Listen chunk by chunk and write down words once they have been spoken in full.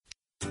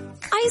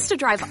I used to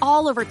drive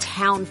all over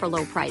town for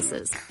low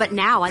prices, but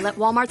now I let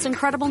Walmart's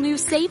incredible new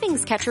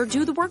Savings Catcher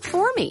do the work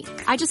for me.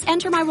 I just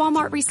enter my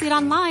Walmart receipt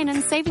online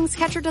and Savings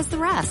Catcher does the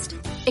rest.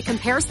 It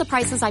compares the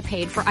prices I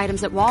paid for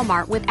items at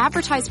Walmart with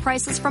advertised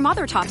prices from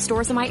other top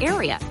stores in my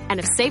area. And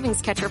if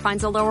Savings Catcher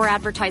finds a lower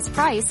advertised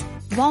price,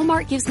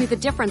 Walmart gives me the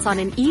difference on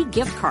an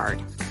e-gift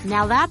card.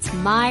 Now that's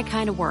my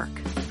kind of work.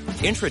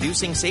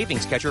 Introducing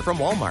Savings Catcher from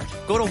Walmart.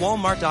 Go to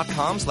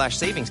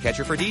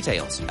walmart.com/savingscatcher for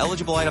details.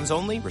 Eligible items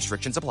only.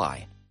 Restrictions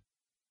apply.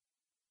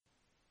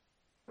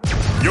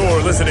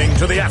 You're listening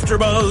to the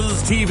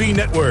AfterBuzz TV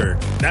Network.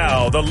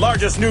 Now the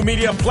largest new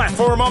media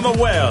platform on the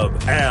web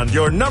and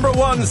your number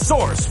one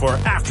source for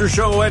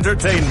after-show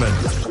entertainment.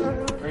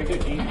 Very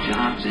good, Keith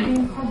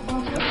Johnson.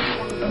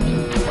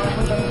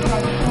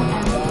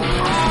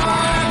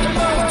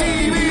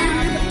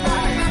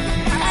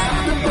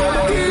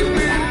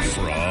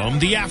 From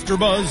the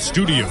AfterBuzz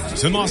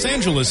Studios in Los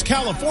Angeles,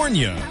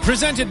 California,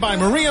 presented by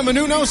Maria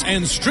Menounos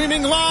and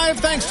streaming live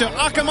thanks to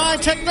Akamai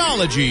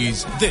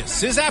Technologies,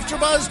 this is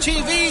AfterBuzz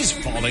TV's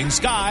Falling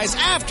Skies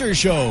After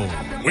Show.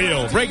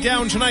 We'll break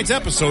down tonight's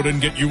episode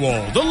and get you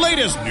all the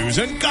latest news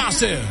and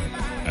gossip.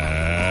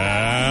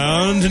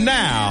 And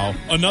now,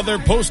 another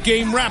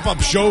post-game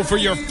wrap-up show for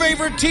your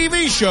favorite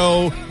TV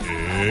show.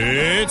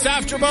 It's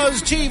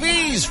AfterBuzz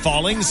TV's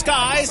Falling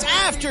Skies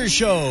After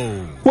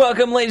Show.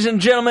 Welcome, ladies and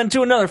gentlemen,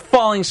 to another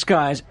Falling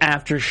Skies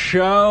After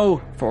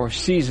Show for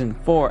Season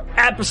 4,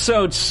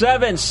 Episode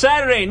 7,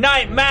 Saturday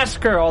Night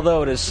Massacre,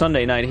 although it is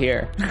Sunday night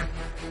here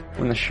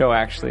when the show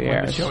actually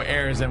airs. When the show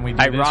airs and we do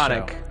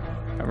Ironic. this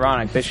show.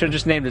 Ironic. They should have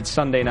just named it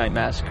Sunday Night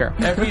Massacre.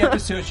 Every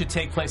episode should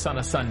take place on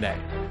a Sunday.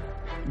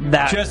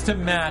 Just to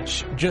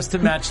match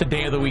the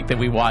day of the week that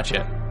we watch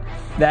it.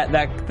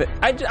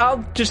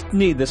 I'll just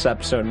need this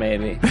episode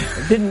maybe.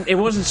 It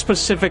wasn't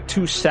specific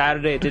to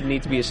Saturday. It didn't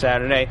need to be a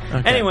Saturday.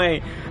 Okay.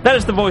 Anyway, that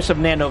is the voice of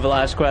Nando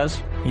Velasquez.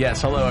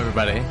 Yes, hello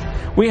everybody.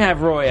 We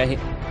have Roy.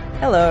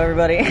 Hello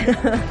everybody.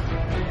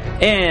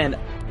 And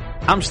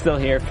I'm still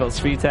here, Phil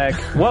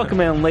Svitek. Welcome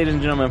in, ladies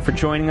and gentlemen, for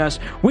joining us.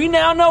 We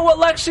now know what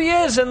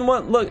Lexi is and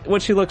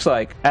what she looks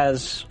like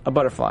as a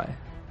butterfly.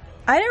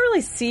 I didn't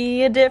really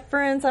see a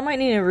difference. I might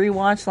need to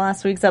rewatch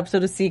last week's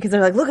episode to see, because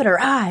they're like, look at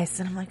her eyes.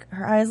 And I'm like,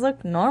 her eyes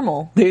look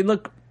normal. They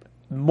look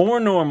more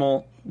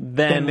normal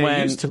than they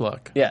when used to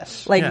look.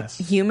 Yes.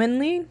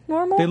 Humanly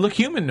normal? They look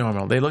human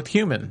normal. They looked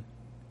human.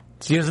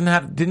 She doesn't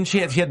have, she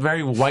had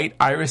very white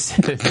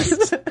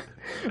irises.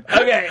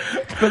 Okay,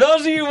 for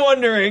those of you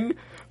wondering,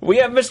 we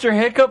have Mr.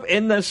 Hiccup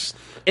in the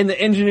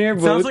engineer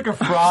booth. Sounds like a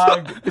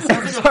frog. It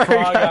sounds like a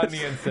frog out in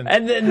the instant.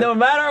 And then no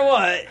matter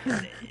what,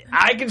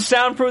 I can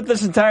soundproof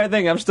this entire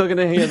thing. I'm still going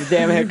to hear the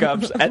damn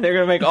hiccups, and they're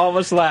going to make all of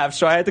us laugh.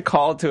 So I had to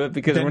call to it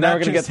because we're never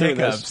going to get through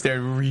hiccups. this.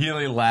 They're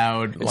really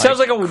loud. It sounds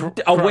like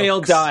a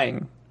whale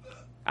dying.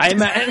 I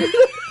imagine.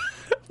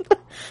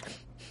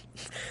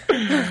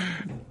 Right.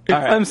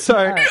 I'm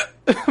sorry. Right.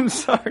 I'm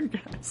sorry,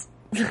 guys.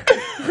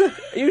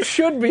 You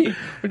should be.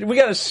 We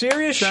got a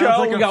serious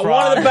show. We got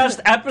one of the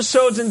best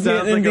episodes in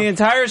the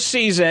entire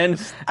season,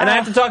 and I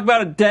have to talk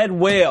about a dead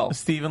whale.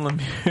 Stephen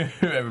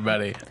Lemieux,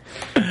 everybody.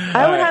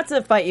 I would have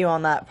to fight you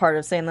on that part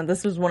of saying that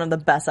this was one of the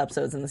best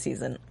episodes in the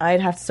season. I'd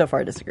have to so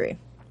far disagree.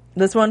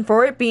 This one,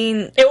 for it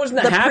being... It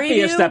wasn't the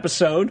happiest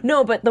episode.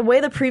 No, but the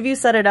way the preview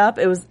set it up,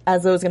 it was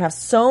as though it was going to have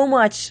so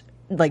much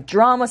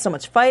drama, so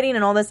much fighting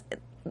and all this.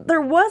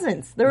 There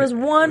wasn't. There was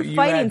one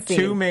fighting scene.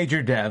 Two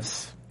major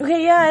deaths.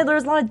 Okay, yeah, there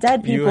was a lot of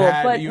dead people,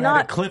 but you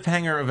not... had a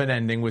cliffhanger of an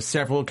ending with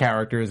several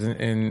characters,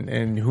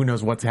 and who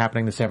knows what's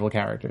happening to several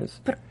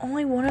characters. But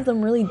only one of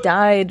them really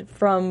died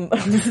from...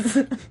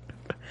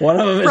 One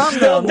of them is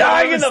still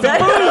dying in the booth.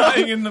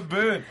 Dying in the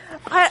booth.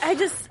 I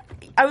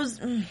was...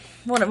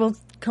 Well,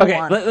 come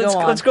on.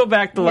 Let's go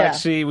back to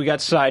Lexi. Yeah. We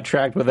got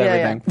sidetracked with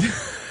everything.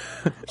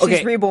 Yeah.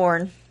 She's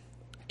reborn.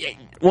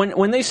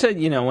 When they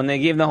said, when they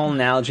gave the whole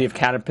analogy of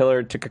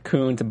caterpillar to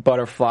cocoon to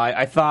butterfly,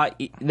 I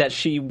thought that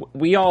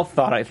we all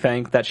thought, I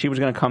think, that she was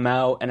going to come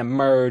out and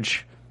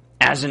emerge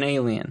as an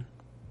alien.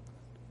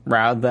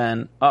 Rather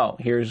than,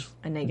 here's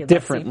a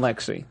different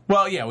Lexi.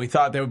 Well, yeah, we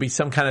thought there would be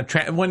some kind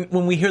of...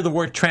 when we hear the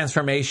word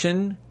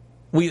transformation,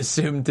 we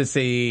assume to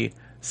see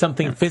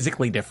something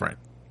physically different.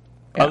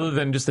 Yeah. Other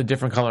than just a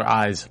different color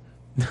eyes.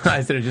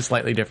 Eyes that are just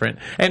slightly different.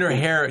 And her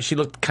hair, she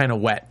looked kind of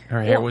wet. Her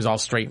hair was all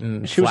straight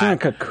and she flat. Was in a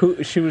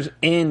cocoon. She was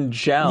in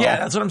gel. Yeah,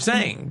 that's what I'm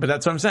saying. But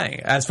that's what I'm saying.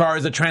 As far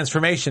as a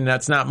transformation,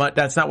 that's not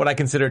what I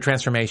consider a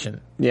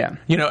transformation. Yeah.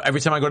 Every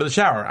time I go to the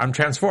shower, I'm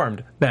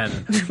transformed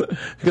then.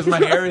 because my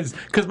hair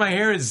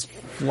is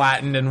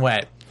flattened and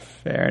wet.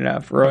 Fair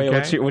enough. Roy,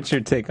 okay. What's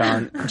your take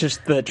on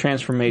just the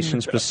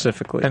transformation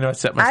specifically? I know I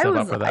set myself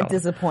up for that. I was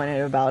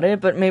disappointed about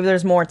it, but maybe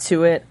there's more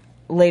to it.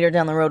 Later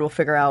down the road, we'll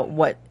figure out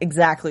what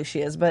exactly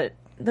she is. But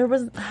there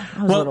was,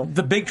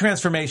 the big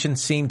transformation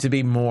seemed to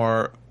be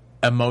more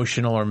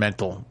emotional or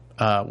mental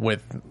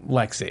with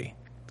Lexi,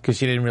 because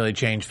she didn't really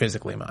change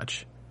physically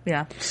much.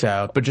 Yeah.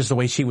 So, but just the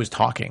way she was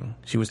talking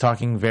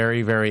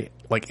very, very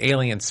like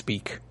alien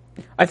speak.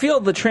 I feel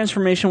the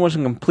transformation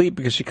wasn't complete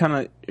because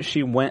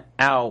she went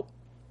out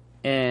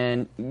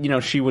and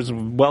she was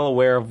well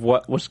aware of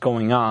what was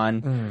going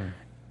on.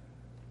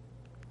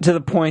 To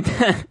the point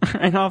that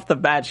right off the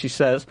bat she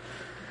says,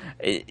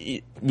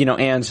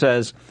 Anne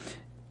says,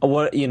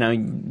 "What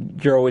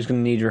you're always going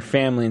to need your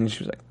family," and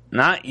she was like,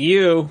 "Not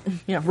you."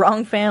 Yeah,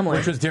 wrong family.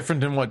 Which was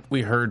different than what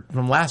we heard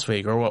from last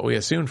week, or what we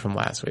assumed from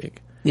last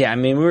week. Yeah, I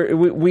mean,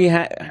 we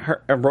had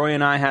Roy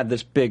and I had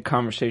this big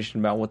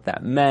conversation about what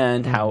that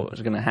meant, how it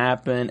was going to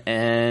happen,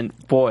 and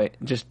boy,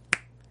 just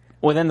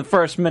within the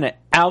first minute,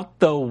 out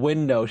the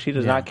window. She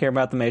does not care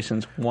about the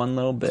Masons one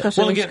little bit.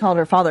 Especially when she called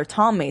her father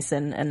Tom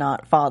Mason and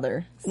not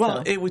father.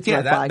 Well, so, it was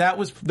that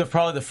was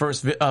probably the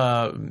first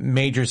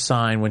major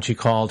sign when she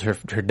called her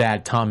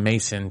dad Tom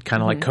Mason,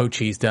 kind of like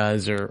Cochise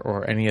does,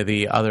 or any of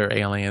the other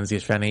aliens,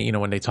 if any,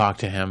 when they talk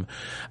to him.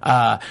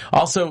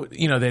 Also,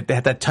 they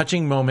had that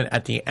touching moment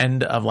at the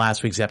end of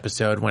last week's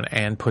episode when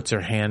Anne puts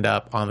her hand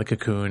up on the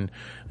cocoon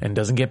and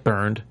doesn't get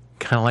burned.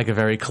 Kind of like a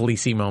very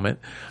Khaleesi moment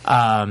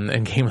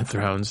in Game of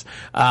Thrones.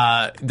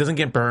 Doesn't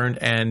get burned,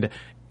 and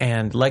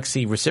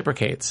Lexi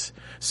reciprocates.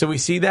 So we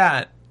see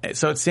that.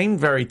 So it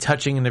seemed very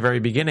touching in the very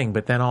beginning,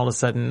 but then all of a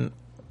sudden,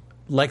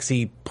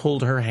 Lexi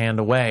pulled her hand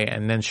away,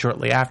 and then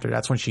shortly after,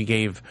 that's when she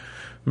gave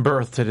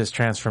birth to this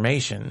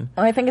transformation.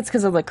 Oh, I think it's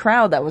because of the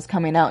crowd that was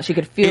coming out. She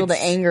could feel the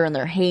anger and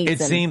their hate. It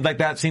seemed like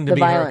that seemed to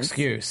be violence. her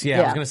excuse. Yeah,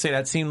 I was going to say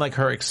that seemed like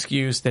her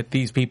excuse, that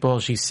these people,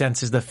 she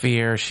senses the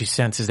fear, she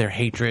senses their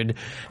hatred,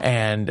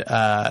 and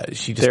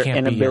she just their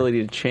can't be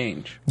inability to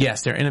change.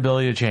 Yes, their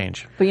inability to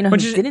change. But who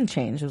didn't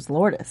change? It was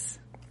Lourdes.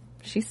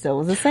 She still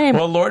was the same.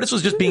 Well, Lourdes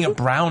was just being a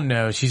brown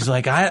nose. She's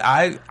like,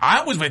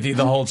 I was with you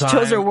the whole time. She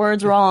chose her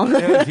words wrong.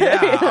 Yeah,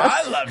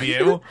 I love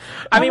you.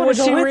 I mean,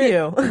 was she with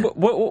you?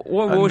 What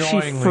was she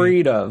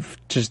freed of?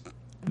 Just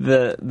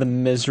the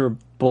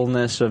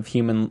miserableness of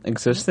human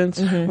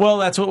existence? Mm-hmm. Well,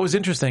 that's what was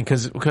interesting,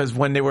 because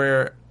when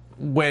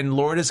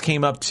Lourdes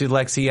came up to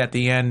Lexi at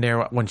the end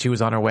there when she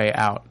was on her way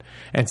out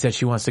and said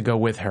she wants to go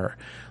with her,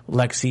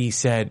 Lexi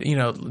said,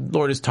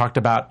 Lourdes talked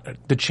about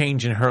the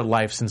change in her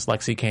life since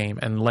Lexi came,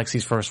 and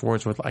Lexi's first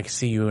words were, "I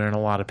see you in a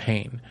lot of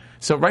pain."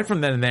 So right from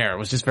then and there, it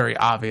was just very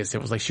obvious.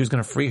 It was like she was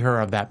going to free her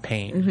of that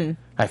pain,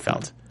 I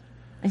felt.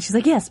 And she's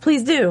like, "Yes,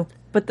 please do."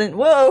 But then,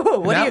 whoa,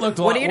 what are you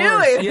doing?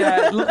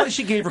 Yeah, it looked like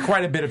she gave her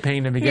quite a bit of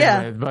pain to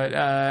begin with.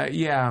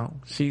 But,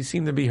 she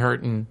seemed to be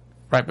hurting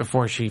right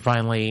before she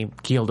finally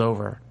keeled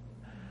over.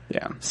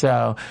 Yeah.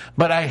 So,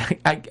 but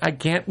I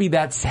can't be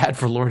that sad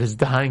for Lourdes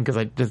dying,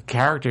 because the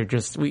character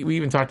just, we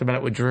even talked about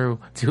it with Drew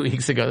 2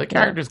 weeks ago. The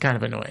character's kind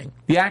of annoying.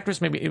 The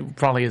actress maybe it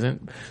probably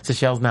isn't.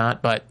 Seychelle's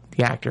not, but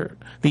the actor,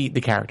 the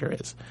character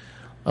is,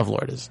 of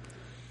Lourdes.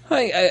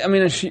 I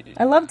mean,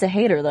 I love to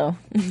hate her, though.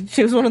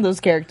 She was one of those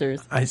characters.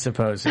 I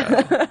suppose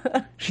so.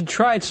 She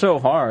tried so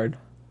hard.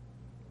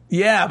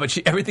 Yeah, but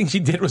everything she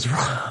did was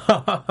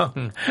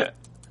wrong.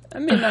 I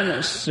mean, not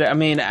necessarily. I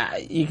mean,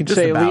 you could Just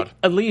say about.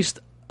 at least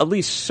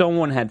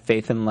someone had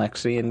faith in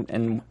Lexi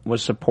and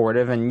was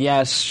supportive. And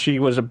yes, she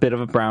was a bit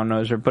of a brown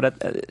noser,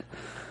 but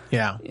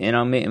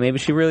maybe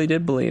she really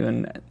did believe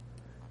in.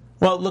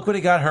 Well, look what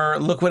it got her.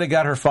 Look what it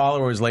got her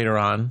followers later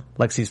on.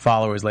 Lexi's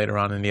followers later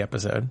on in the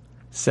episode.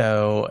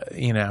 So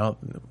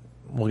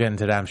we'll get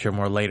into that, I'm sure,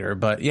 more later.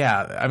 But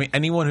yeah, I mean,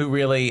 anyone who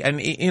really, and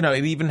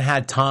it even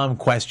had Tom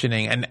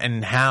questioning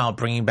and Hal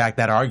bringing back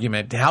that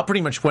argument. Hal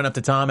pretty much went up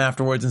to Tom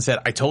afterwards and said,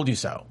 "I told you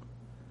so."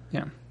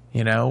 Yeah.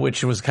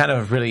 Which was kind of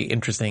a really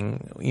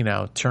interesting,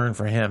 turn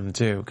for him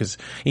too, because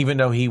even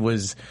though he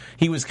was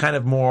kind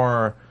of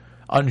more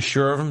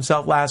unsure of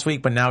himself last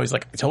week, but now he's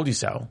like, "I told you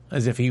so,"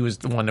 as if he was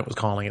the one that was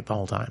calling it the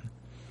whole time.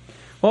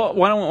 Well,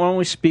 why don't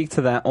we speak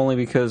to that, only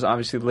because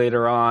obviously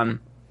later on,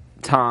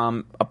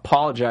 Tom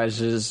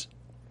apologizes,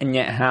 and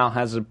yet Hal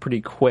has a pretty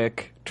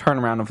quick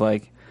turnaround of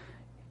like,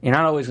 "You're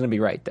not always going to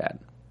be right, Dad,"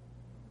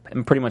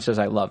 and pretty much says,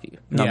 "I love you,"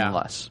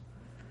 nonetheless.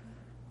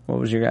 Yeah. What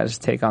was your guys'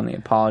 take on the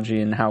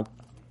apology and how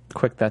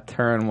quick that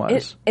turn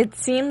was? It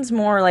seems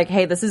more like,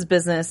 hey, this is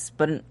business,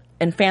 but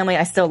in family,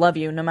 I still love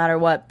you. No matter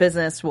what,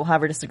 business, we'll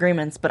have our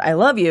disagreements, but I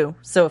love you,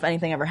 so if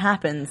anything ever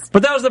happens,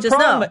 but that was the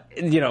problem.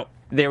 Know.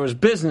 There was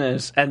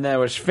business, and there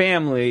was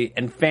family,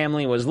 and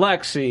family was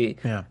Lexi,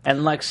 and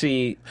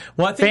Lexi,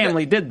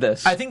 family did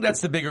this. I think that's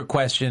the bigger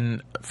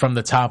question from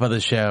the top of the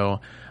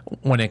show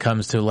when it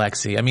comes to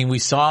Lexi. I mean, we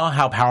saw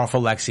how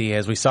powerful Lexi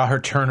is. We saw her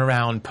turn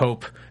around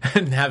Pope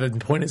and have him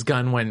point his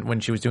gun when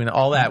she was doing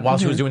all that, while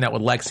she was doing that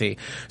with Lexi.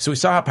 So we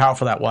saw how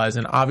powerful that was,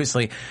 and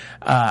obviously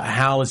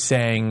Hal is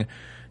saying,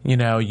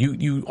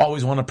 you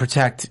always want to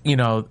protect,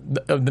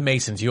 the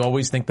Masons. You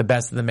always think the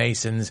best of the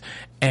Masons.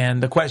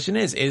 And the question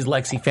is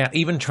Lexi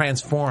even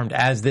transformed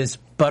as this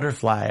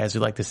butterfly, as we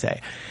like to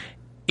say?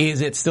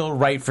 Is it still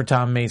right for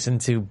Tom Mason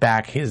to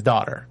back his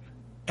daughter?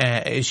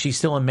 Is she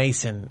still a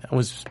Mason?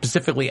 Was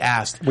specifically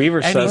asked.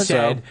 Weaver says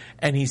so.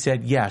 And he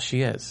said, yeah,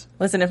 she is.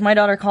 Listen, if my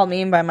daughter called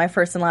me by my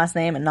first and last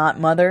name and not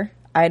mother,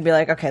 I'd be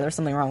like, okay, there's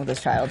something wrong with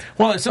this child.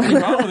 Well, there's something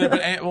wrong with it,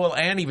 but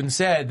Anne even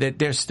said that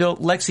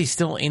Lexi's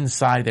still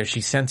inside there.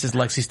 She senses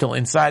Lexi's still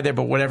inside there,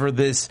 but whatever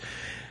this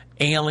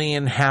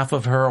alien half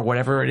of her or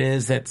whatever it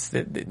is that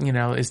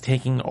is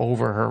taking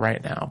over her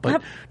right now.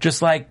 But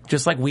just like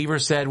Weaver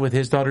said with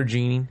his daughter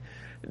Jean,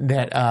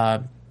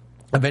 that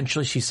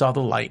eventually she saw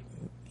the light.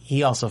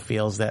 He also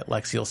feels that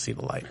Lexi will see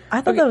the light. I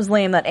thought that was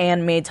lame that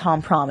Anne made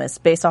Tom promise,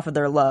 based off of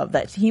their love,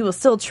 that he will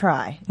still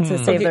try to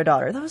save their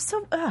daughter. That was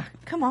so...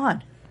 come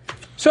on.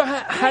 So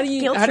how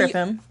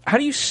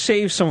do you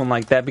save someone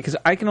like that? Because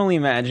I can only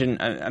imagine...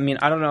 I mean,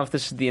 I don't know if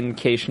this is the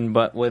indication,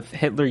 but with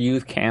Hitler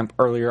Youth Camp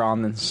earlier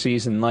on in the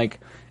season, like...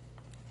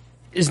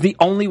 Is the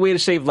only way to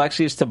save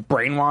Lexi is to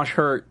brainwash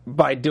her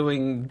by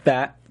doing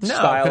that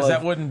style? No, because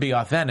that wouldn't be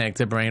authentic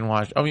to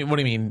brainwash. I mean, what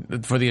do you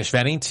mean for the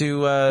Ashveni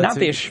to? Not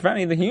the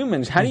Ashveni, the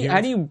humans. How do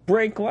you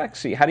break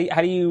Lexi? How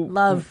do you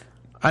love?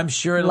 I'm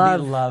sure it'll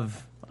be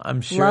love.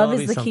 I'm sure love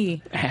is the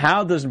key.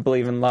 Hal doesn't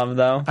believe in love,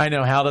 though. I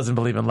know Hal doesn't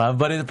believe in love,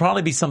 but it'll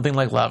probably be something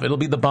like love. It'll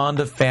be the bond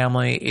of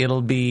family.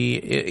 It'll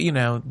be,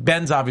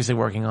 Ben's obviously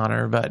working on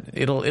her, but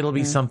it'll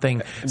be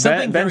something.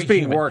 Ben's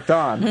being human. worked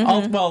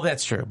on. Well,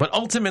 that's true. But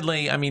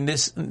ultimately, I mean,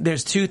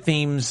 there's two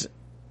themes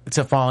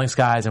to Falling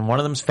Skies, and one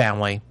of them's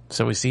family.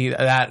 So we see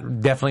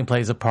that definitely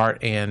plays a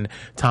part in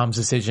Tom's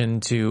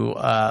decision to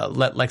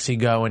let Lexi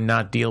go and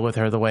not deal with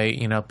her the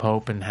way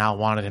Pope and Hal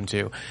wanted him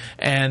to.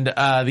 And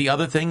the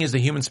other thing is the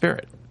human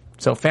spirit.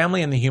 So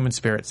family and the human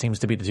spirit seems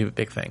to be the two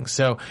big things.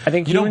 So I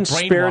think human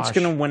spirit's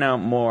going to win out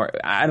more.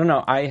 I don't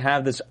know. I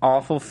have this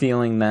awful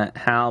feeling that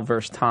Hal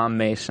versus Tom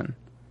Mason.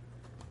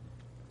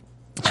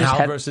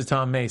 Hal versus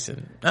Tom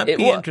Mason. That'd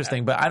be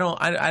interesting, but I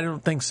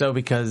don't think so,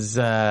 because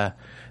that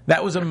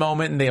was a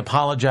moment and they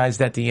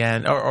apologized at the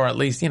end, or at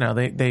least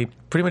they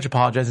pretty much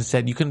apologized and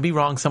said, "You can be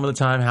wrong some of the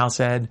time." Hal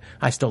said,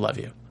 "I still love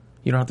you.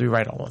 You don't have to be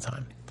right all the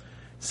time."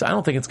 So I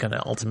don't think it's going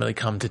to ultimately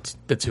come to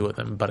the two of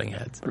them butting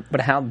heads. But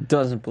Hal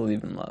doesn't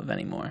believe in love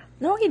anymore.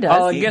 No, he does.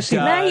 Oh, I guess he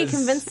does. Maggie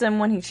convinced him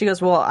when she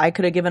goes, "Well, I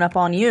could have given up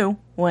on you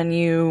when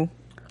you."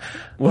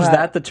 Was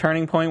that the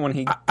turning point when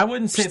he? I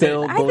wouldn't say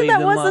still that. I think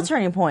that was the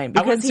turning point.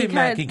 I wouldn't say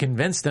Maggie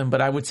convinced him,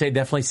 but I would say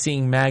definitely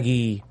seeing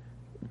Maggie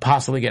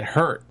possibly get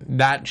hurt,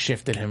 that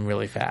shifted him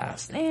really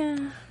fast. Yeah,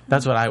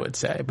 that's what I would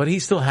say. But he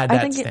still had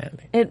that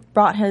standing. It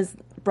brought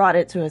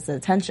it to his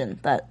attention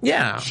that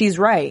she's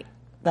right.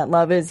 That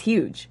love is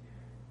huge.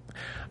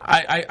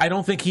 I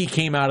don't think he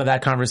came out of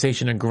that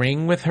conversation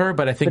agreeing with her,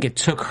 but I think it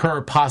took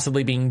her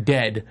possibly being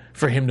dead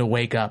for him to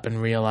wake up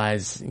and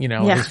realize,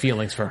 his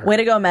feelings for her. Way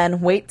to go,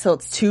 men. Wait till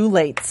it's too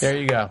late. There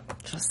you go.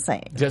 Just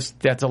saying.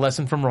 That's a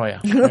lesson from Roya.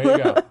 There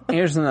you go.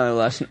 Here's another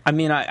lesson. I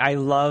mean, I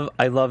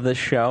love this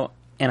show,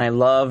 and I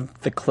love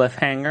the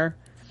cliffhanger,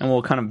 and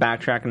we'll kind of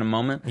backtrack in a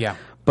moment. Yeah.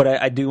 But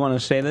I do want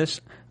to say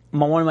this.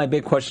 One of my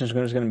big questions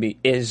is going to be,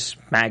 is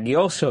Maggie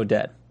also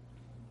dead?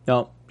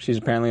 No, she's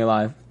apparently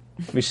alive.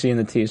 We see in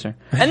the teaser.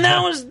 And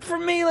that was, for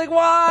me, like,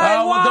 why?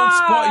 Oh, well, why? don't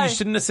spoil. You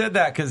shouldn't have said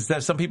that, because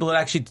there's some people that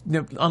actually,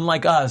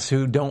 unlike us,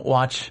 who don't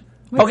watch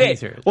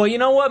teasers. Well, you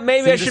know what?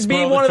 Maybe I should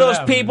be one of those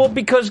people,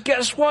 because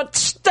guess what?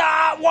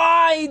 Stop!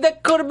 Why?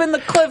 That could have been the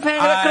cliffhanger.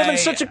 That could have been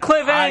such a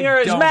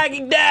cliffhanger. Is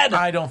Maggie dead?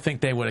 I don't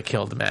think they would have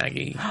killed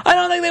Maggie. I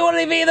don't think they would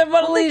have either,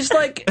 but at least,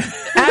 like,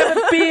 have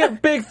it be a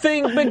big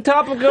thing, big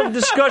topic of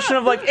discussion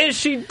of, like, is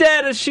she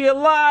dead? Is she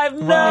alive?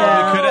 No!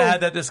 Well, we could have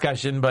had that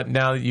discussion, but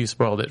now you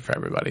spoiled it for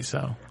everybody,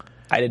 so...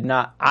 I did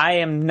not. I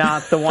am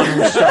not the one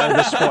who started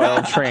the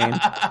spoiled train.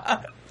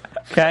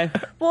 Okay?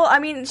 Well, I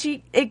mean,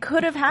 it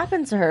could have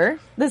happened to her.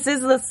 This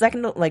is the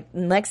second,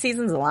 next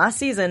season's the last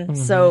season,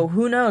 so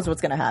who knows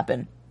what's going to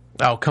happen.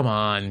 Oh, come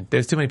on.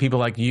 There's too many people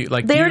like you.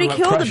 They already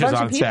killed a bunch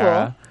of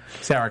people.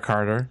 Sarah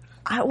Carter.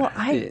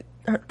 I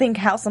think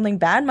something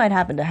bad might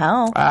happen to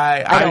Hal.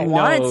 I don't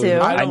want it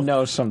to. I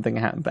know something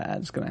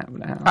bad is going to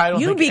happen to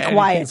Hal. You be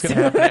quiet. It's going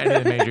to happen to any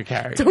of the major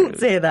characters. Don't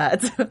say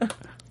that.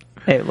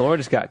 Hey, Laura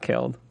just got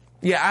killed.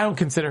 Yeah, I don't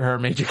consider her a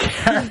major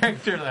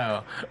character,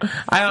 though.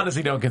 I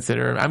honestly don't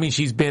consider her. I mean,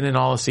 she's been in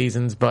all the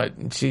seasons, but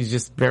she's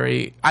just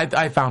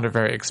I found her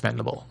very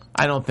expendable.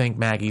 I don't think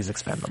Maggie's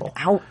expendable.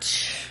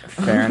 Ouch.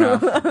 Fair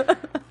enough.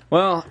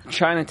 Well,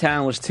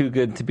 Chinatown was too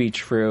good to be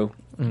true,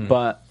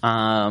 but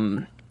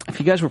if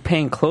you guys were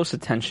paying close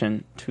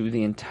attention to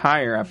the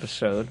entire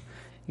episode,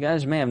 you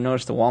guys may have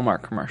noticed the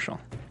Walmart commercial,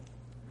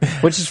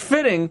 which is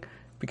fitting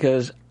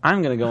because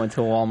I'm going to go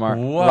into a Walmart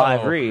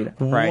live read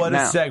right now. What a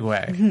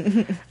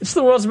segue. It's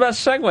the world's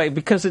best segue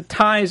because it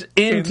ties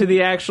into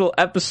the actual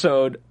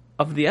episode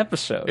of the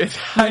episode. It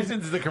ties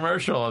into the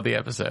commercial of the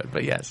episode,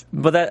 but yes.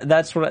 But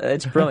that's what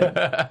it's brilliant.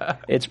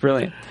 It's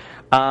brilliant.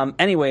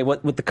 Anyway,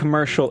 what the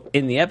commercial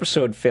in the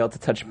episode failed to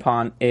touch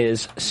upon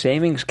is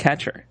Savings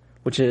Catcher,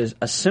 which is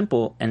a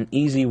simple and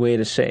easy way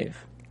to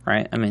save.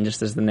 Right? I mean,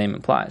 just as the name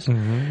implies.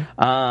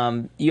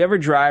 Mm-hmm. You ever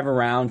drive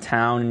around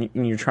town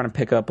and you're trying to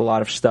pick up a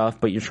lot of stuff,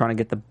 but you're trying to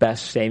get the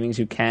best savings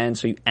you can,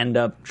 so you end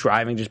up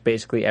driving just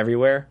basically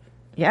everywhere?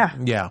 Yeah.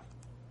 Yeah.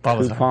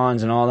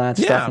 Coupons and all that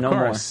stuff. Of no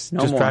course.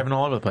 more. Just driving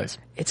all over the place.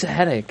 It's a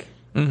headache.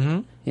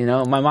 Mm-hmm. You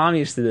know, my mom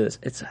used to do this.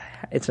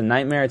 It's a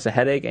nightmare. It's a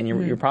headache, and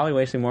you're probably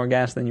wasting more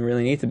gas than you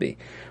really need to be.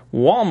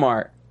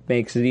 Walmart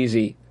makes it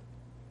easy.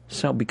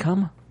 So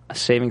become a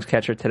savings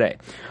catcher today.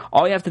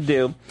 All you have to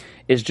do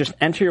is just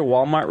enter your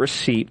Walmart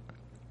receipt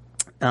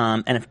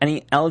And if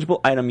any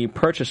eligible item you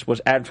purchased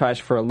was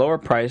advertised for a lower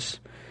price,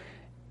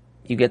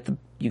 you get the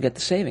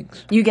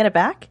savings. You get it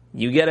back?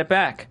 You get it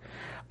back.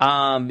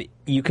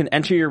 You can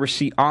enter your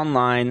receipt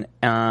online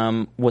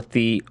with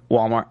the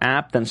Walmart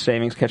app. Then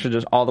Savings Catcher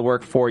does all the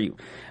work for you.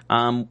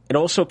 It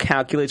also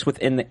calculates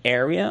within the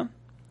area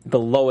the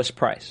lowest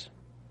price.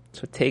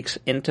 So it takes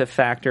into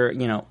factor,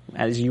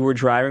 as you were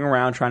driving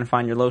around trying to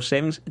find your low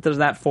savings, it does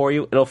that for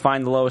you. It'll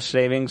find the lowest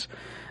savings,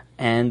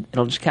 and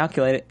it'll just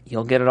calculate it.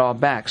 You'll get it all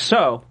back.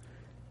 So,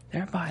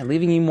 thereby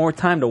leaving you more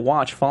time to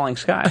watch Falling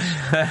Skies.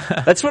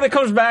 That's what it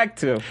comes back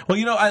to.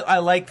 Well, I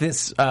like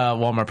this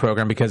Walmart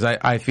program because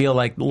I feel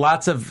like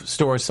lots of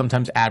stores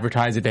sometimes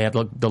advertise that they have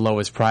the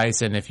lowest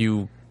price, and if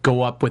you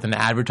go up with an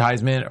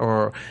advertisement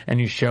and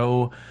you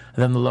show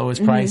them the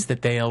lowest price,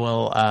 that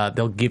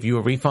they'll give you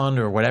a refund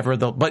or whatever.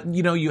 But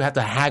you have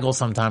to haggle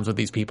sometimes with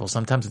these people.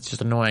 Sometimes it's just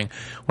annoying.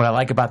 What I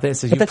like about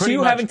this is that's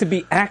you having to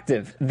be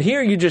active.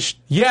 Here you just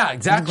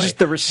exactly just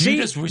the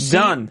receipt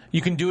done.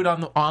 You can do it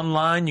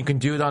online. You can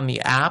do it on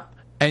the app.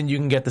 And you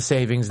can get the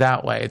savings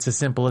that way. It's as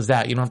simple as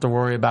that. You don't have to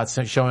worry about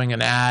showing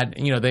an ad.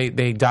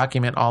 They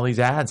document all these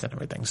ads and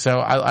everything. So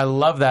I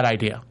love that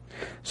idea.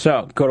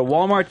 So go to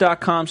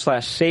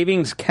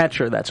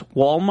walmart.com/savingscatcher. That's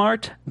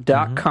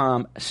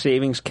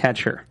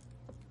walmart.com/savingscatcher.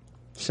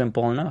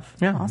 Simple enough.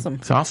 Yeah. Awesome.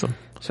 It's awesome.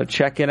 So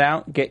check it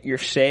out. Get your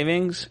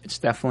savings. It's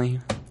definitely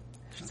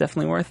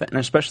worth it. And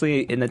especially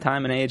in the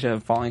time and age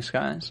of Falling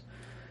Skies.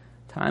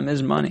 Time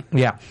is money.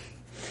 Yeah.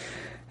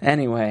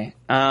 Anyway,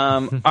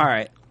 all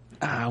right.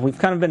 We've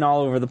kind of been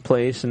all over the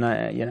place, and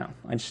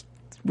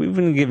we've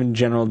been giving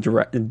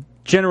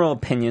general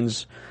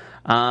opinions.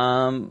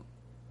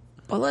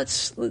 But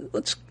let's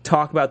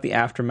talk about the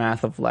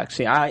aftermath of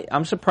Lexi.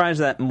 I'm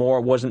surprised that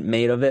more wasn't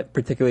made of it,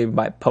 particularly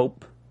by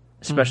Pope,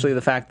 especially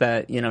the fact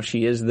that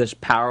she is this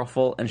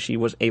powerful and she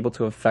was able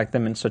to affect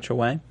them in such a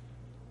way.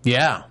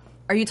 Yeah.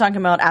 Are you talking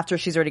about after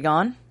she's already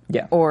gone?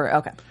 Yeah. Or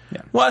okay.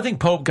 Yeah. Well, I think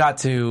Pope got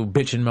to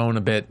bitch and moan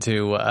a bit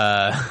to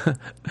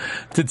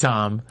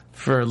Tom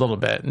for a little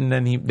bit, and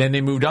then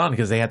they moved on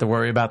because they had to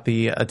worry about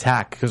the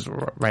attack because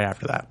right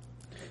after that.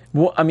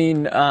 Well, I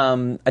mean,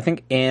 I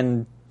think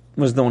Anne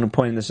was the one who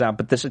pointed this out,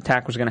 but this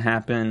attack was going to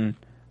happen.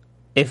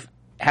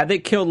 Had they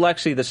killed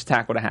Lexi, this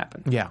attack would have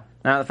happened. Yeah.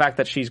 Now the fact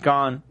that she's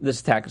gone,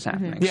 this attack is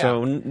happening. Yeah.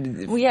 So,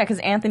 because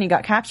Anthony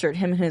got captured.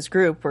 Him and his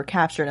group were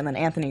captured, and then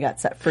Anthony got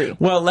set free.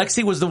 Well,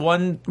 Lexi was the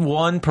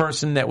one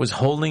person that was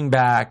holding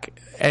back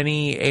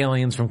any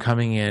aliens from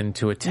coming in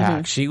to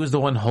attack. She was the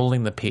one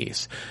holding the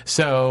peace.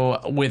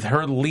 So with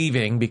her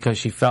leaving because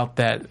she felt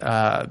that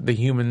the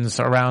humans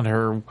around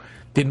her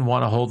didn't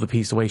want to hold the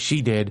peace the way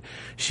she did,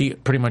 she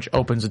pretty much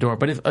opens the door.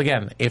 But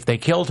if they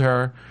killed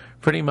her,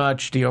 pretty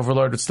much the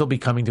Overlord would still be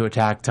coming to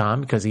attack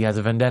Tom because he has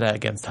a vendetta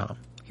against Tom.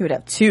 He would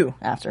have two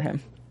after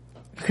him.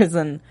 Because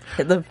then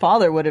the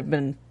father would have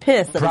been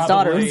pissed that his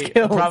daughter was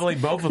killed. Probably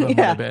both of them would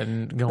have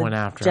been going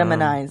after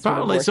Geminis him.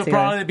 Probably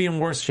they'd be in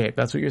worse shape.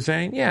 That's what you're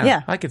saying?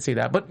 Yeah. I could see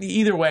that. But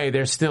either way,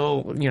 they're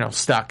still,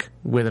 stuck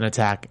with an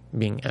attack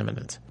being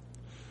imminent.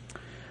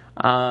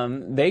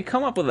 They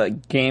come up with a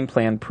game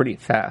plan pretty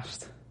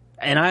fast.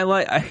 And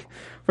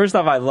first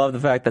off, I love the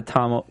fact that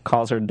Tom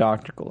calls her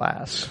Dr.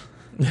 Glass.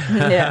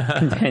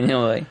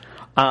 Continually.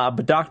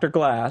 But Dr.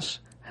 Glass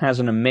has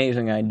an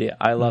amazing idea.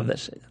 I love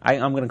this.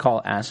 I'm going to call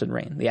it Acid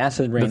Rain. The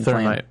Acid Rain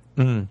plan.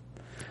 And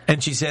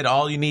she said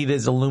all you need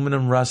is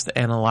aluminum rust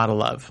and a lot of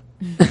love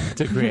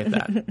to create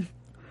that.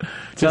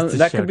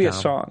 That could be a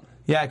song.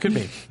 Yeah, it could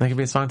be. That could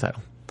be a song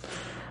title.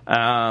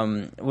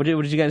 What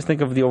did you guys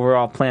think of the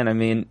overall plan? I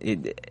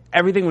mean,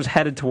 everything was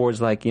headed towards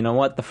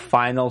the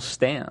final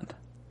stand.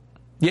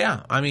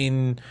 Yeah, I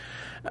mean,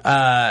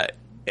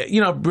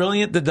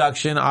 brilliant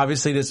deduction.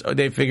 Obviously,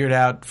 they figured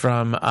out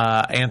from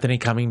Anthony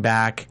coming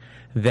back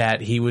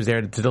that he was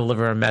there to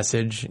deliver a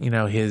message.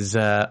 His,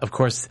 of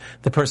course,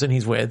 the person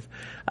he's with.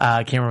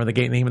 I can't remember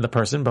the name of the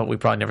person, but we've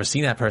probably never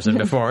seen that person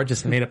before.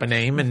 Just made up a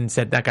name and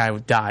said that guy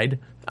died.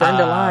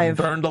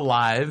 Burned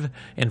alive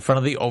in front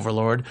of the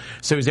Overlord.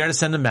 So he's there to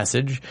send a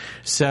message.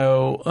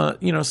 So,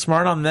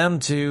 smart on them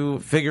to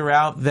figure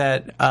out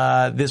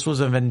that this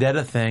was a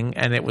vendetta thing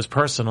and it was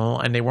personal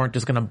and they weren't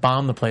just going to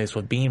bomb the place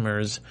with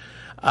beamers.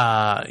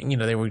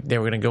 They were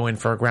going to go in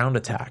for a ground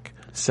attack.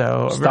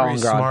 So very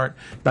smart,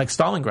 like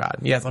Stalingrad.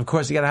 Yes, of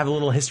course, you got to have a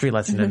little history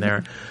lesson in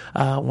there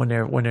when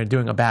they're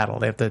doing a battle.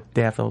 They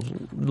have to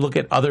look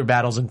at other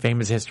battles in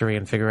famous history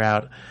and figure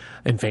out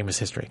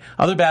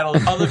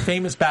other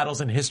famous battles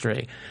in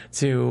history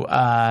to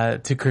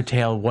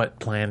curtail what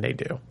plan they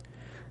do.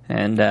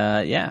 And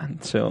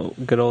so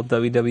good old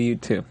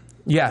WW2.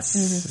 Yes.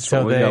 That's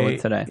so what we go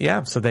with today.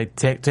 Yeah, so they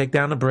take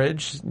down a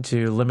bridge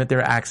to limit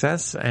their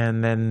access,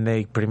 and then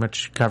they pretty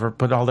much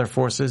put all their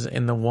forces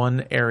in the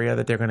one area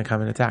that they're going to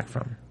come and attack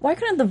from. Why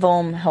couldn't the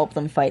Volm help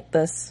them fight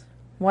this?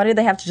 Why did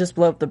they have to just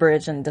blow up the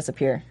bridge and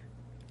disappear?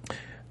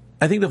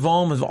 I think the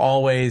Volm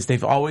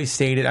they've always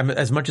stated,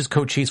 as much as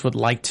Cochise would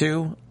like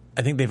to,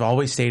 I think they've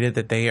always stated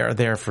that they are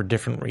there for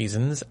different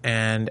reasons,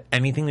 and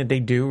anything that they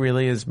do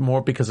really is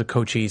more because of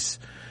Cochise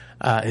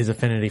his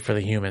affinity for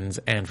the humans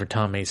and for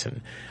Tom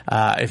Mason.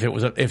 If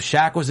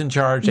Shaq was in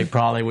charge, they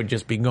probably would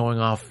just be going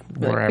off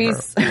wherever,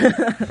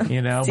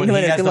 you know. But he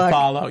has to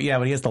follow. Yeah,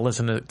 but he has to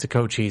listen to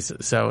Cochise,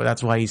 so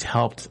that's why he's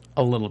helped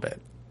a little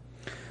bit.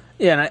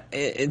 Yeah, and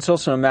it's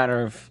also a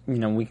matter of, you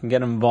know, we can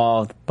get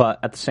involved, but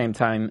at the same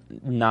time,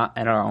 not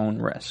at our own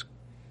risk.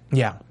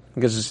 Yeah.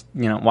 Because,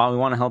 you know, while we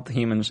want to help the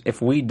humans, if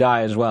we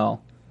die as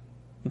well,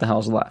 what the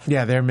hell's left?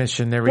 Yeah, their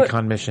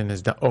recon mission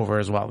is over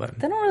as well then.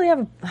 They don't really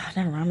have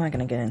never mind, I'm not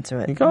going to get into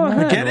it. Go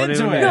ahead. Get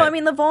into it. No, I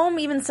mean, the Volm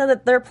even said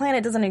that their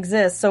planet doesn't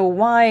exist, so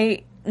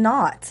why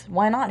not?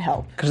 Why not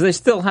help? Because they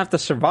still have to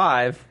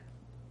survive.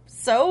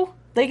 So?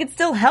 They could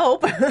still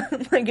help.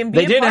 Like, and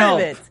be a part of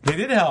it. They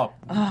did help.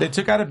 They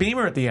took out a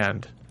beamer at the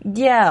end.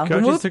 Yeah.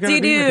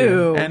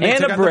 Whoop-de-doo. And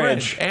a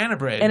bridge. And a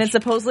bridge. And it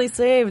supposedly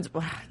saved...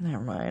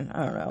 Never mind.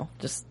 I don't know.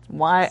 Just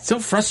why... So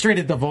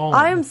frustrated, the Volm.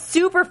 I'm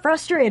super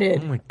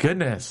frustrated. Oh my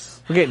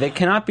goodness. Okay, they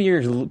cannot be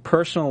your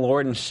personal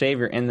lord and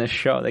savior in this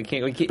show. They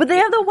can't... But they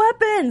have the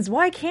weapons.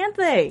 Why can't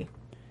they?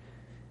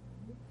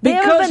 They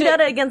have a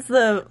vendetta against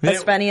the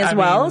Espeni as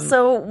well.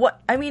 So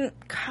what? I mean,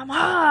 come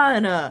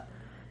on.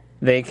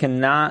 They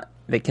cannot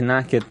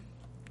get...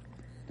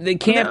 They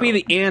can't be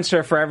the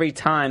answer for every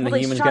time the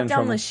humans get in trouble. They shot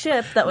down the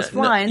ship that was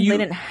flying. They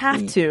didn't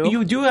have to.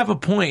 You do have a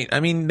point.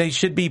 I mean, they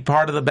should be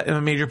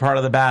a major part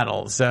of the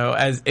battle. So,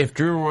 as if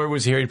Drew Roy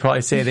was here, he'd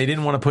probably say they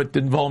didn't want to put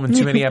Volm in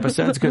too many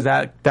episodes because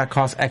that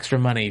costs extra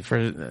money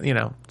for, you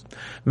know,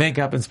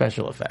 makeup and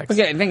special effects.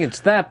 Okay, I think it's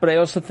that, but I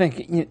also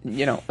think,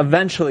 you know,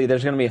 eventually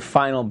there's going to be a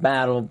final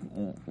battle,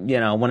 you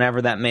know,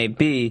 whenever that may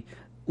be,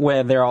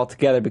 where they're all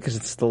together because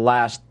it's the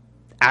last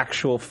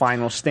actual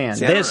final stand.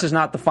 See, this is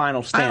not the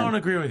final stand. I don't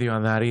agree with you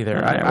on that either.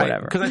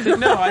 Whatever. Because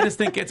I just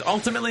think it's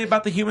ultimately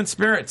about the human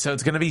spirit. So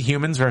it's going to be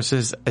humans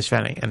versus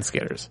Espeni and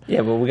Skitters.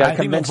 Yeah, but we got to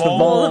convince the Volm.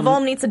 Well, the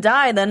Volm needs to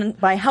die then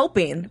by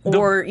helping,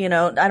 or you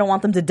know, I don't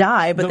want them to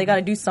die, but they got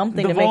to do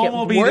something to make it worth it. The Volm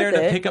will be there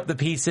to pick up the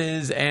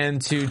pieces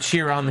and to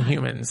cheer on the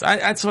humans.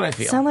 That's what I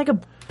feel. Sound like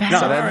a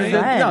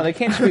bad no, they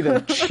can't just be the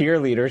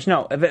cheerleaders.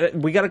 No,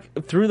 we got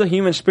to through the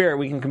human spirit.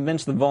 We can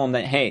convince the Volm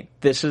that hey,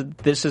 this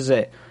is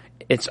it.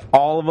 It's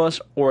all of us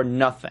or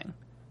nothing.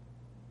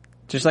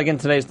 Just like in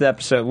today's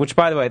episode, which,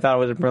 by the way, I thought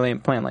was a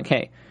brilliant plan. Like,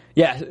 hey,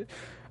 yeah,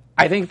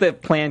 I think the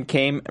plan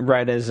came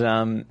right as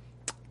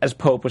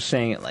Pope was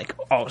saying it. Like,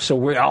 oh, so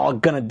we're all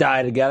gonna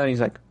die together. And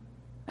he's like,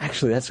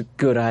 actually, that's a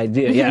good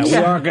idea. Yeah, we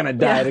are gonna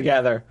die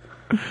together.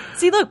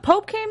 See, look,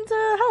 Pope came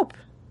to help.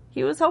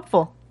 He was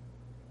hopeful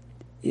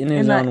in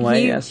his own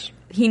way. Yes,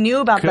 he knew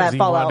about that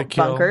fallout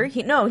bunker.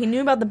 He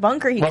knew about the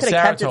bunker. He could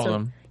have kept it.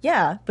 Him.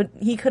 Yeah, but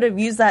he could have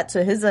used that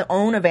to his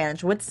own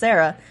advantage with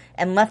Sarah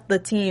and left the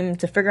team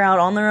to figure out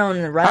on their own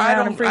and run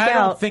around and freak out. I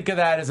don't think of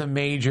that as a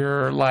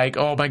major, like,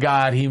 oh my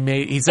God,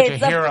 he's such a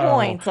hero. It's a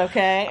point,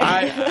 okay?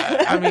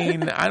 I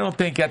mean, I don't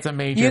think that's a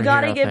major You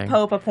gotta give thing.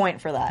 Pope a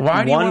point for that.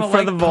 Why do you one want for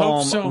to the like Volm,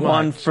 Pope so much?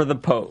 one for the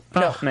Pope.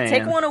 No, man.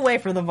 Take one away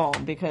for the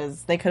Volm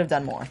because they could have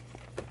done more.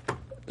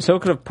 So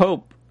could have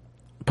Pope.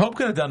 Pope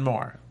could have done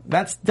more.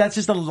 That's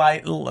just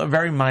a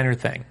very minor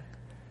thing.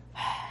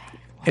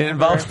 It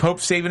involves Pope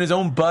saving his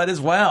own butt as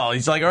well.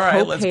 He's like, all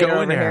right, let's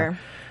go in there.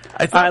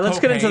 All right, let's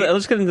get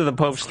into the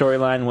Pope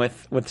storyline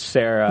with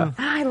Sarah.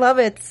 I love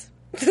it.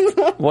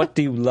 What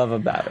do you love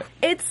about it?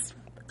 It's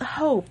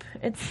hope.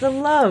 It's the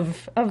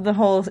love of the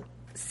whole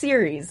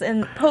series,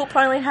 and Pope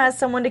finally has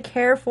someone to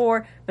care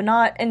for, but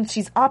not. And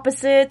she's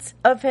opposite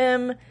of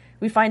him.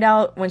 We find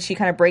out when she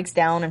kind of breaks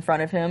down in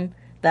front of him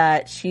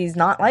that she's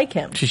not like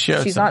him.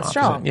 She's not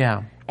strong.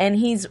 Yeah, and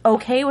he's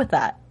okay with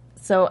that.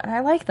 So, and I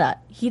like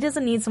that. He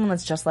doesn't need someone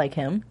that's just like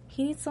him.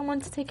 He needs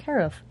someone to take care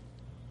of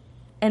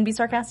and be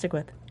sarcastic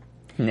with.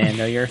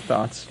 Nando, your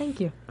thoughts? Thank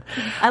you.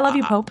 I love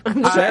you, Pope.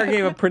 Sarah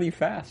gave up pretty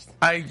fast.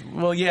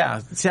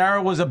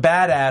 Sarah was a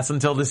badass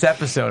until this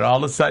episode. All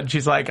of a sudden,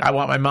 she's like, I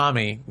want my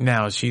mommy.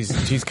 Now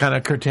she's kind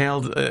of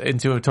curtailed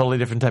into a totally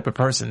different type of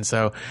person.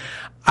 So,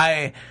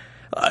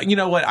 you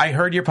know what? I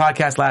heard your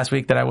podcast last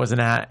week that I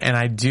wasn't at, and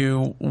I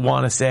do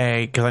want to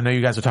say, because I know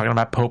you guys are talking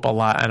about Pope a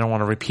lot, I don't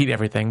want to repeat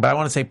everything, but I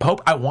want to say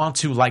Pope, I want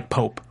to like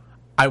Pope.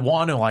 I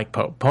want to like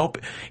Pope. Pope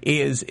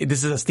this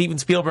is a Steven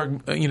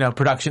Spielberg,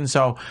 production,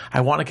 so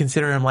I want to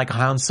consider him like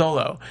Han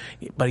Solo.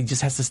 But he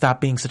just has to stop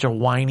being such a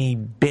whiny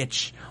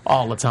bitch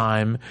all the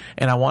time,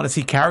 and I want to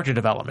see character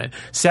development.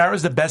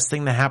 Sarah's the best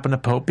thing to happen to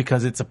Pope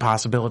because it's a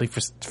possibility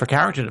for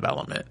character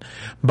development.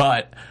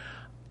 But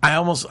I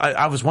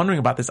was wondering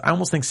about this. I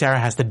almost think Sarah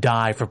has to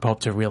die for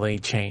Pope to really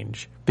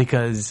change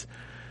because,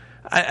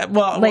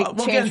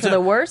 change for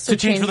the worse, to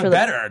change for the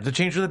better, to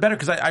change for the better.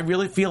 Because I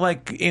really feel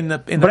like in the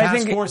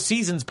past 4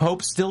 seasons,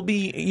 Pope still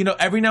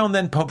every now and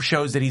then Pope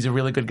shows that he's a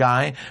really good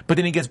guy, but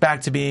then he gets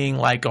back to being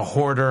like a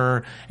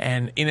hoarder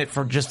and in it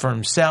for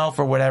himself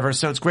or whatever.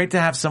 So it's great to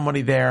have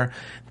somebody there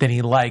that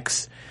he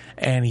likes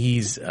and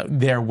he's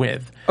there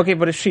with. Okay,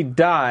 but if she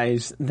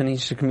dies, then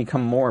he's going to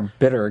become more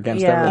bitter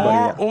against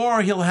everybody.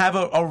 Or he'll have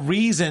a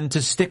reason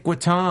to stick with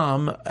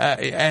Tom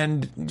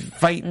and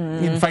fight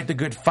the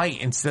good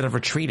fight instead of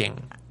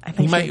retreating.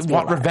 He might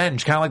want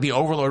revenge, kind of like the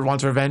Overlord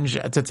wants revenge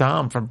to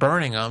Tom for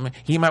burning him.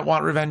 He might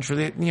want revenge for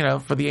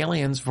the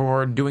aliens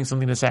for doing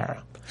something to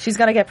Sarah. She's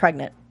got to get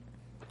pregnant.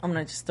 I'm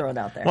going to just throw it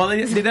out there. Well,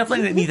 they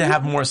definitely need to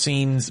have more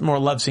scenes, more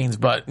love scenes,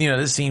 but,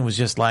 this scene was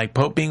just like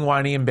Pope being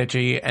whiny and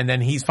bitchy, and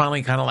then he's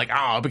finally kind of like,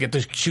 we get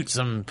to shoot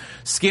some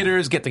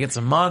skitters, get to get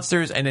some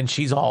monsters, and then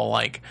she's all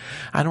like,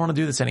 I don't want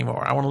to do this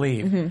anymore. I want to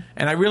leave. Mm-hmm.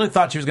 And I really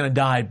thought she was going to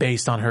die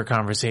based on her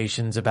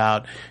conversations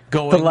about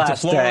going to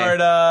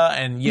Florida,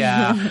 and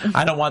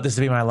I don't want this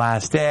to be my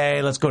last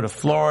day. Let's go to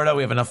Florida.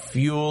 We have enough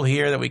fuel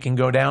here that we can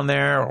go down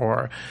there,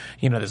 or,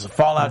 there's a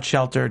fallout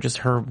shelter. Just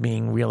her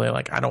being really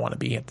like, I don't want to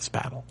be at this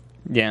battle.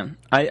 Yeah,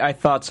 I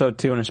thought so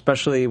too, and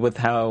especially with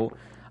how,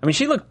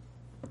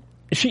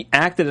 she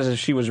acted as if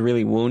she was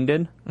really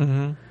wounded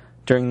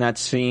during that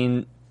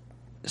scene.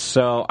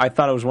 So I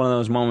thought it was one of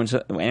those moments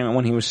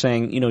when he was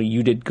saying,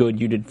 you did good,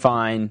 you did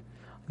fine,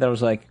 that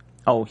was like,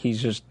 oh,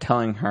 he's just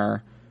telling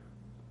her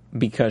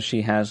because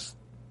she has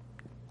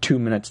 2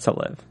 minutes to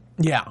live.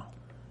 Yeah.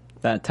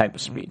 That type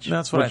of speech.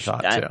 That's what I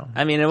thought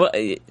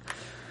too.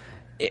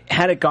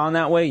 Had it gone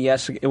that way,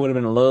 yes, it would have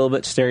been a little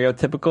bit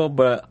stereotypical,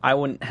 but I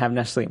wouldn't have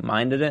necessarily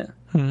minded it.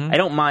 Mm-hmm. I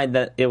don't mind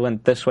that it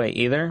went this way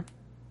either.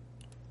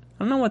 I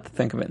don't know what to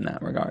think of it in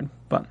that regard,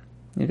 but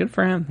good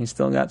for him. He's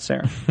still got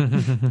Sarah.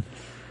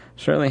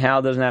 Certainly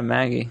Hal doesn't have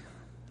Maggie,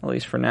 at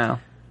least for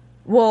now.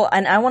 Well,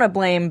 and I want to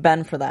blame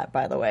Ben for that,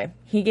 by the way.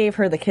 He gave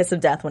her the kiss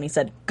of death when he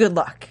said, good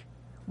luck.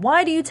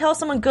 Why do you tell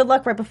someone good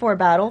luck right before a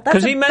battle?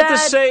 Because he meant to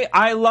say,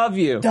 I love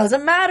you.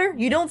 Doesn't matter.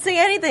 You don't say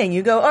anything.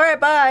 You go, all right,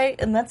 bye.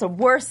 And that's a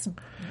worse...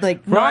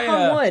 knock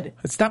on wood.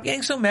 Stop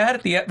getting so mad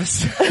at the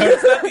episode.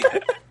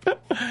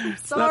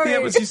 It's not the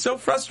episode. She's so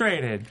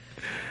frustrated.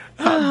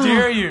 How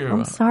dare you?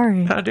 I'm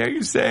sorry. How dare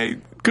you say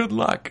good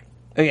luck?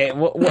 Okay,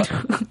 what?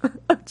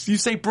 You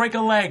say break a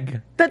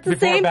leg. That's the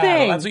same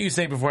thing. That's what you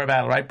say before a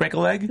battle, right? Break a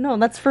leg? No,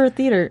 that's for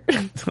theater.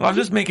 I'm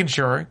just making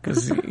sure,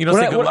 because you don't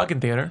say good luck in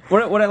theater.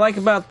 What I like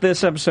about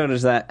this episode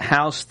is that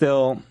Hal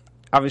still,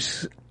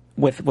 obviously,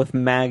 with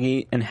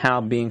Maggie and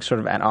Hal being sort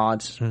of at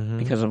odds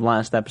because of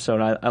last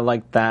episode. I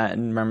like that,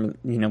 and remember,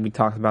 we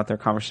talked about their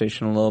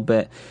conversation a little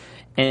bit.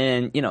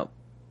 And,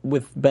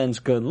 with Ben's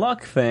good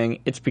luck thing,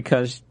 it's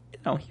because,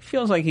 he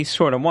feels like he's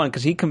sort of won,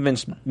 because he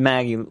convinced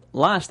Maggie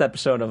last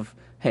episode of,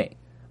 hey,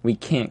 we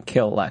can't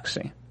kill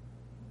Lexi.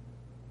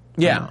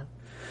 Yeah.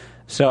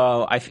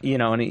 So,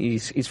 and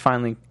he's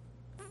finally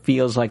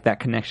feels like that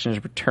connection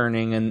is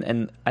returning,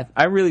 and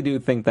I really do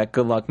think that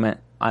good luck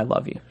meant, I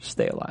love you,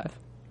 stay alive.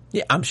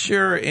 Yeah, I'm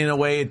sure in a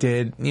way it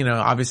did.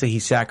 Obviously he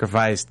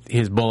sacrificed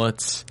his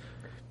bullets,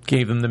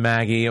 gave them to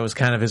Maggie. It was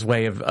kind of his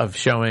way of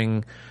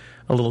showing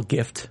a little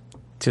gift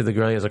to the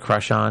girl he has a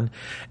crush on.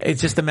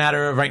 It's just a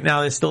matter of right now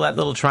there's still that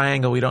little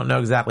triangle. We don't know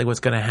exactly what's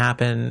going to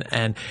happen.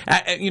 And,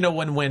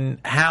 when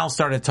Hal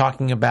started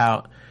talking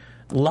about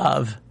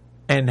love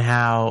and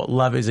how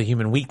love is a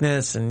human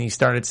weakness, and he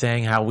started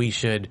saying how we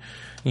should...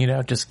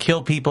 just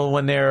kill people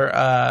when they're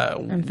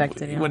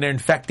infected. Yeah. When they're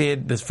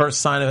infected, the first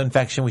sign of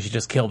infection, we should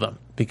just kill them,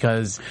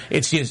 because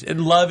it's just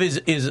love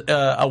is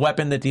a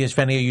weapon that the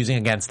Ishveni are using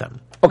against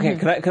them. Okay,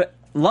 could I,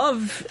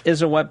 love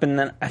is a weapon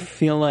that I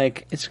feel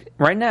like it's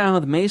right now.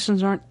 The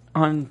Masons aren't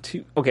on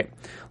to. Okay,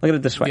 look at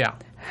it this way. Yeah,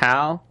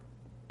 Hal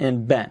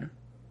and Ben,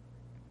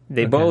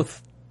 they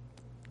both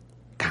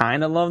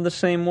kind of love the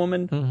same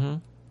woman. Mm-hmm.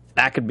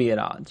 That could be at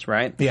odds,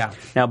 right? Yeah.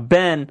 Now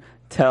Ben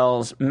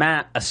tells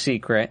Matt a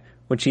secret,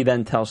 which he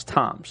then tells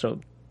Tom.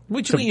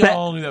 Which we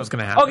all knew that was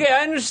going to happen. Okay,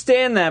 I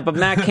understand that, but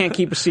Matt can't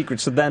keep a secret,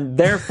 so then,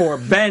 therefore,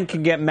 Ben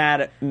can get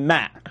mad at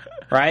Matt,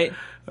 right?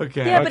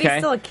 Okay. Yeah, but he's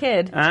still a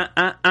kid. He's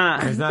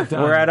not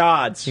done. We're at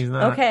odds. He's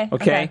not.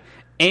 Okay?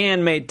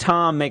 And made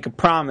Tom make a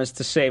promise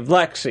to save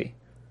Lexi.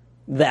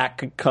 That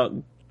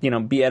could,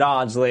 be at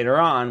odds later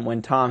on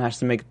when Tom has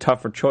to make a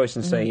tougher choice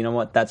and say, you know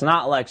what, that's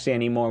not Lexi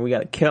anymore, we got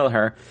to kill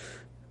her.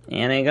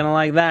 And ain't gonna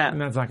like that.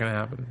 And that's not gonna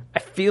happen. I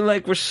feel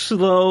like we're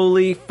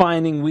slowly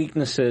finding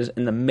weaknesses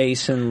in the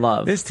Mason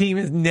love. This team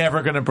is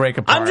never gonna break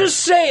apart. I'm just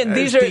saying,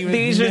 these are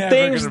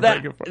things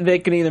that they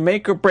can either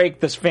make or break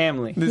this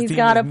family. He's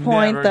got a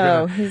point,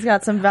 though. He's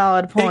got some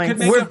valid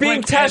points. We're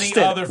being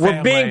tested.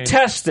 We're being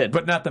tested.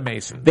 But not the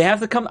Masons. They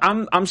have to come.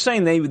 I'm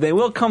saying they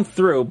will come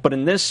through, but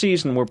in this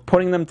season, we're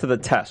putting them to the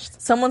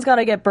test. Someone's got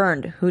to get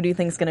burned. Who do you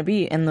think is going to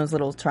be in those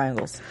little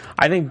triangles?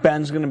 I think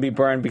Ben's going to be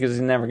burned because he's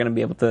never going to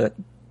be able to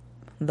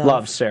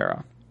love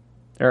Sarah.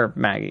 Or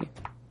Maggie.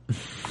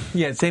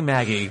 Yeah, say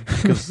Maggie,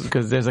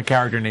 because there's a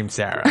character named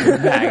Sarah.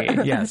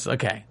 Maggie. Yes,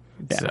 okay.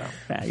 Yeah, so.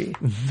 Maggie.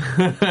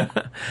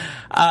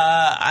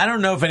 I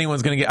don't know if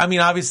anyone's going to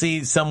get...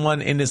 obviously,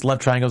 someone in this love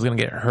triangle is going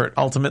to get hurt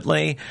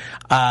ultimately.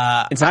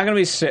 It's not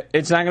going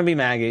to be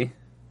Maggie.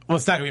 Well,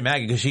 it's not going to be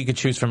Maggie because she could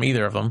choose from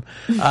either of them.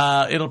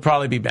 It'll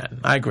probably be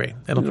Ben. I agree.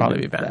 It'll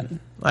probably be Ben.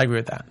 I agree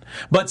with that.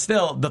 But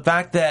still, the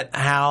fact that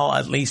Hal,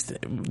 at least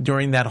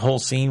during that whole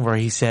scene where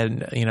he said,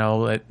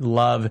 that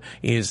love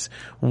is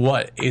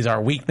what is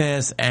our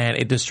weakness and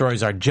it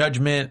destroys our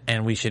judgment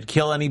and we should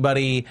kill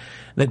anybody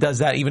that does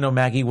that, even though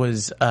Maggie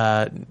was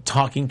trying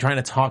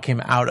to talk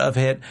him out of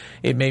it,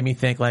 it made me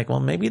think like, well,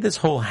 maybe this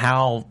whole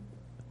Hal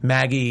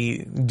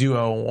Maggie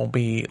duo won't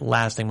be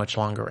lasting much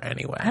longer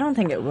anyway. I don't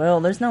think it will.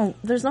 There's no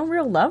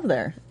real love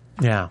there.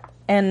 Yeah.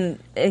 And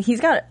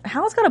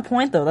Hal's got a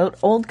point though. That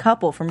old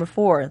couple from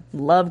before,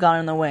 love got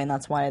in the way, and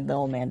that's why the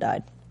old man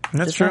died.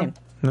 That's true.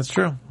 That's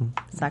true.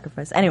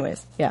 Sacrifice.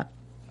 Anyways, yeah.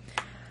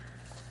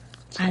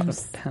 I'm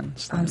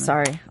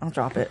sorry. I'll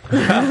drop it.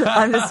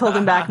 I'm just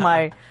holding back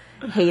my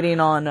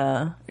hating on.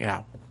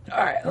 Yeah. All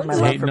right. My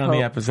hating on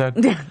the episode.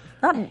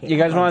 You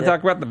guys want to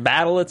talk about the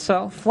battle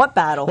itself? What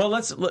battle?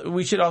 Well,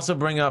 we should also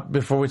bring up,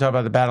 before we talk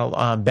about the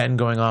battle, Ben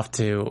going off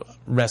to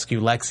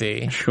rescue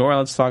Lexi. Sure,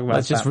 let's talk about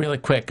that. Just really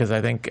quick, because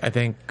I think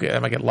I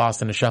might get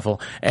lost in the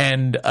shuffle.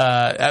 And, that's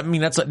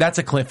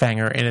a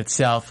cliffhanger in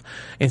itself.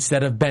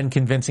 Instead of Ben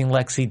convincing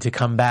Lexi to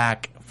come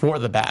back for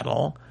the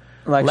battle,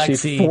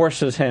 Lexi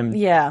forces him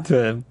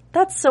to...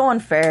 That's so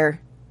unfair.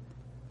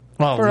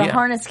 Well, for a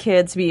harness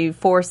kid to be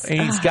forced.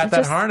 And he's got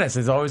that harness.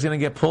 He's always going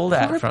to get pulled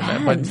at from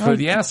it.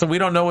 But so we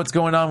don't know what's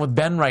going on with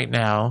Ben right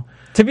now.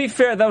 To be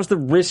fair, that was the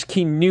risk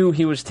he knew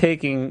he was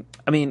taking.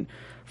 I mean,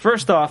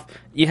 first off,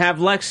 you have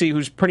Lexi,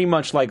 who's pretty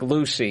much like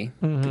Lucy.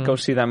 Mm-hmm. Go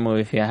see that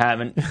movie if you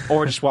haven't,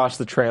 or just watch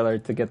the trailer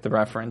to get the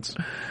reference.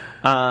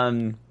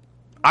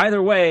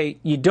 Either way,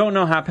 you don't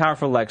know how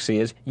powerful Lexi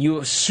is. You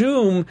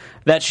assume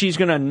that she's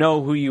going to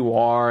know who you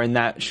are and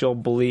that she'll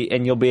believe,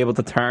 and you'll be able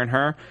to turn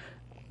her.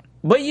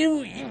 But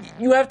you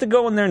have to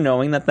go in there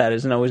knowing that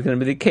isn't always going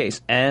to be the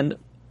case. And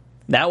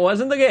that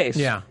wasn't the case.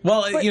 Yeah.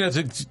 Well,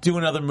 to do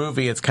another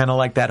movie, it's kind of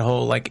like that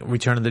whole,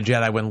 Return of the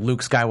Jedi when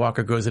Luke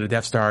Skywalker goes to the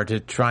Death Star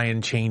to try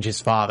and change his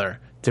father,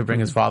 to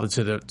bring his father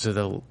to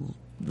the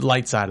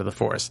light side of the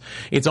Force.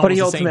 It's almost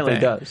the same thing. But he ultimately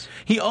does.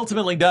 He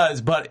ultimately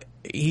does, but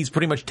he's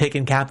pretty much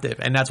taken captive.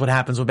 And that's what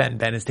happens with Ben.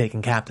 Ben is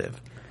taken captive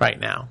right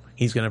now.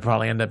 He's going to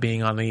probably end up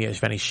being on the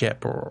Ishveni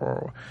ship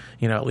or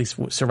at least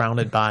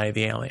surrounded by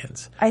the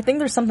aliens. I think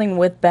there's something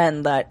with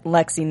Ben that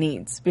Lexi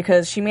needs,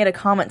 because she made a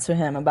comment to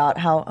him about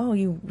how,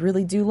 you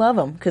really do love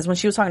him. Because when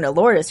she was talking to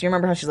Lourdes, you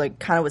remember how she's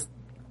kind of was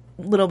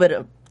a little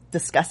bit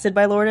disgusted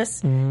by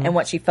Lourdes and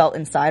what she felt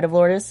inside of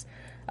Lourdes.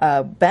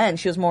 Ben,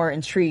 she was more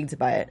intrigued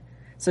by it.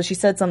 So she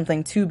said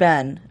something to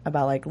Ben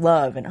about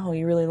love and,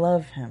 you really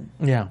love him.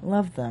 Yeah.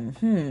 Love them.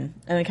 And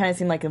it kind of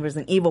seemed like there was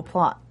an evil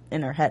plot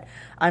in her head.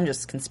 I'm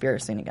just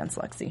conspiracying against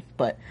Lexi.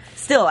 But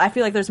still, I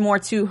feel like there's more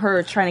to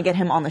her trying to get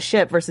him on the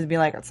ship versus being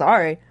like,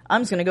 sorry,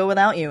 I'm just going to go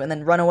without you, and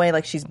then run away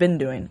like she's been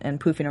doing and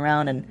poofing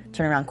around and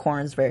turning around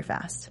corners very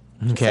fast.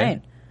 Just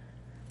saying.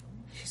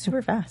 She's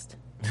super fast.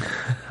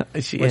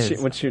 She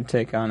is. What's your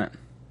take on it?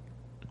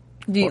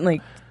 Do you,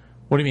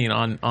 what do you mean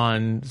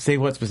on say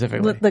what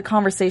specifically? The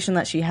conversation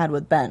that she had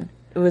with Ben.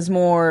 It was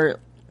more...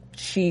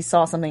 She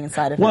saw something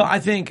inside of him. Well, I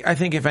think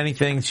if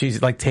anything,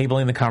 she's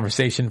tabling the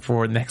conversation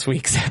for next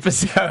week's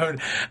episode.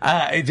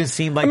 It just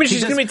seemed like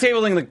she's going to be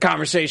tabling the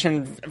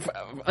conversation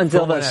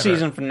until the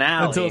season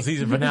finale. Until the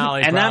season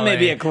finale, and that may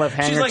be a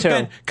cliffhanger she's like, too.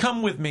 Ben,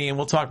 come with me, and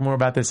we'll talk more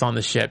about this on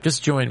the ship.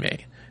 Just join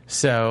me.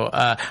 So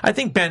I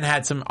think Ben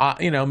had some,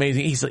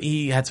 amazing.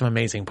 He had some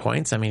amazing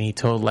points. I mean, he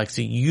told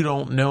Lexi, "You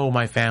don't know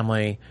my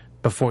family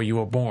before you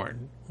were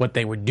born. What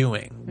they were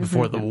doing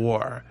before the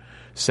war.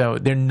 So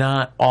they're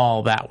not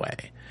all that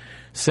way."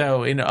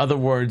 So, in other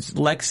words,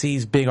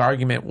 Lexi's big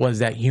argument was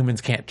that humans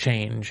can't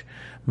change,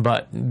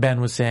 but Ben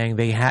was saying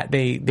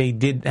they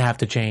did have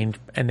to change,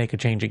 and they could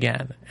change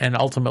again, and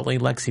ultimately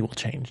Lexi will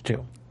change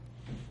too,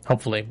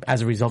 hopefully,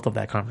 as a result of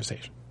that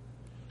conversation.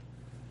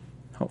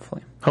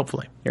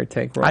 Hopefully, your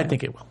take, Ryan? I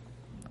think it will.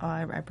 Oh,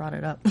 I brought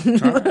it up. All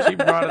right, she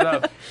brought it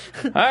up.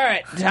 All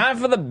right, time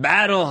for the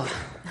battle.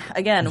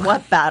 Again,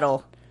 what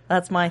battle?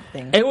 That's my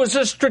thing. It was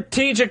a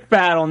strategic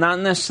battle, not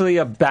necessarily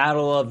a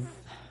battle of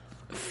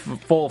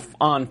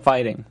full-on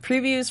fighting.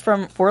 Previews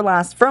from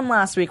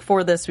last week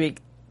for this week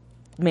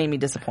made me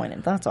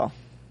disappointed. That's all.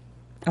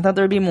 I thought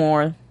there would be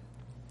more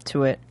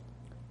to it.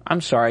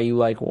 I'm sorry you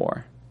like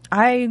war.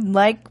 I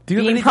like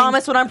being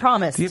promised what I'm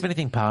promised. Do you have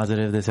anything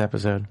positive this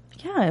episode?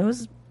 Yeah, it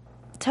was...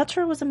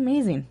 Tetra was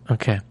amazing.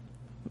 Okay.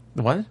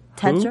 What?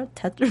 Tetra?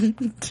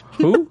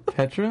 Who?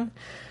 Tetra?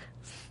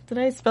 Did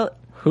I spell...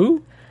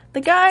 Who?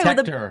 The guy Tector.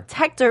 with the...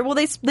 Tector. Well,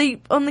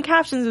 they on the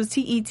captions it was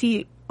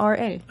Tetra.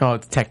 Oh,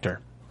 it's Tector.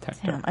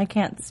 Damn, I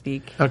can't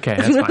speak. Okay,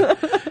 that's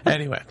fine.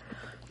 Anyway.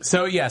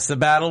 So, yes, the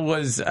battle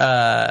was...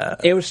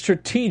 it was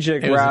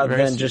strategic rather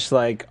than just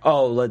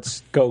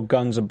let's go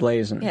guns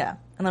a-blazing. Yeah.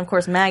 And then, of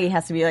course, Maggie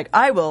has to be like,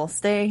 I will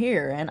stay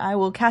here and I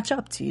will catch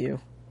up to you.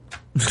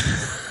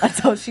 That's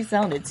how she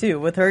sounded, too,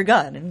 with her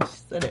gun. And she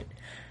said it.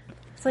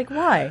 It's like,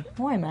 why?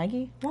 Why,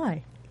 Maggie?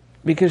 Why?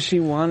 Because she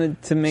wanted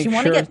to make sure... She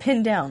wanted to get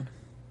pinned down.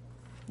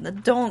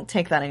 Don't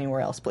take that anywhere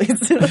else, please.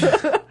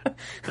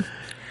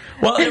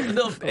 Well,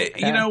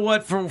 you know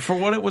what? For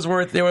what it was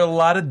worth, there were a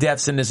lot of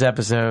deaths in this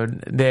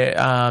episode.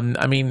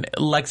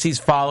 Lexi's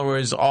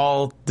followers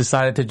all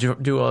decided to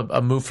do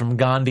a move from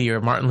Gandhi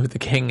or Martin Luther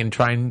King and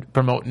try and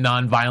promote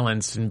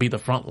nonviolence and be the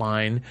front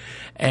line.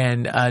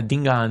 And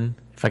Dingan,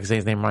 if I can say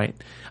his name right,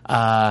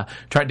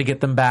 tried to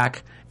get them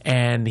back.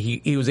 And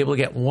he was able to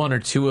get one or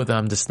two of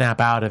them to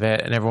snap out of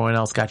it, and everyone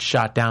else got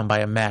shot down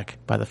by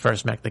the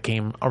first mech that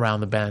came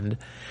around the bend.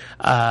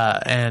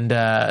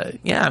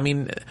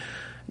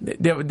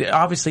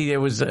 Obviously there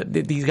was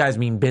these guys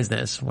mean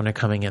business when they're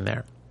coming in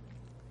there.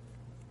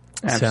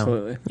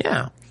 Absolutely. So,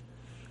 yeah.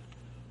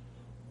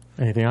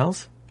 Anything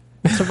else?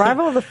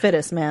 Survival of the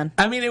fittest, man.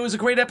 I mean, it was a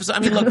great episode.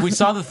 I mean, look, we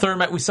saw the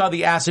thermite, we saw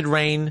the acid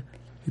rain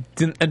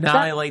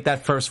annihilate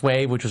that first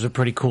wave, which was a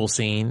pretty cool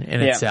scene in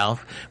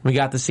itself. We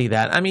got to see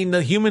that. I mean,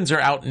 the humans are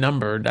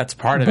outnumbered. That's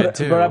part of it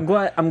too. But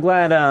I'm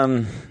glad.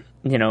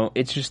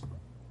 It just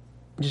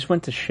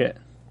went to shit.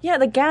 Yeah,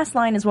 the gas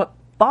line is what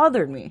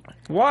bothered me.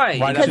 Why?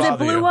 Because it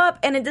blew up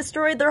and it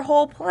destroyed their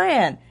whole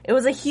plan. It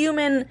was a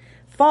human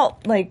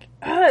fault.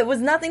 It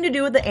was nothing to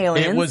do with the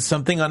aliens. It was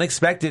something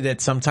unexpected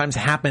that sometimes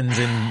happens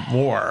in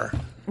war.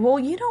 Well,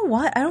 you know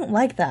what? I don't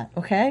like that.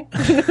 Okay.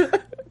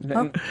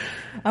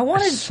 I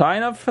wanted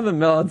sign up for the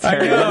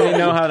military. Let me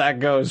know how that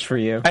goes for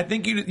you. I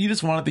think you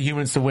just wanted the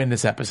humans to win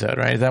this episode,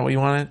 right? Is that what you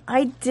wanted?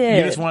 I did.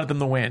 You just wanted them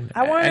to win.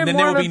 And then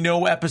there will be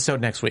no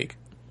episode next week.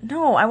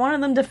 No, I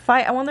wanted them to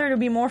fight. I wanted there to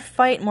be more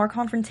fight, more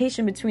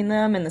confrontation between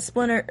them and the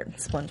Splinter.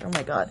 Oh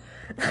my god,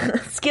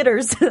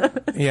 Skitters.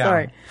 Yeah.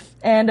 Sorry.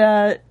 And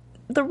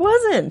there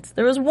wasn't.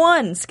 There was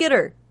one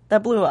Skitter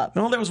that blew up.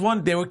 No, there was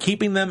one. They were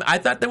keeping them. I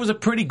thought there was a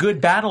pretty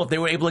good battle if they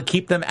were able to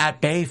keep them at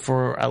bay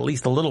for at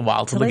least a little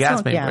while till the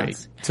gas made break.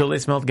 Till they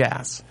smelled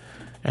gas.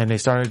 And they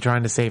started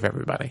trying to save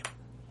everybody.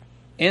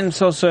 And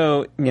it's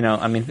also,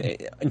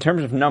 in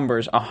terms of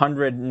numbers,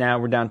 100 now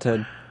we're down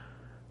to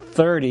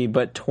 30,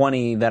 but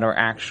 20 that are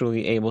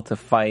actually able to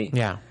fight.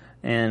 Yeah.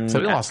 And so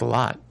they lost a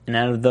lot. And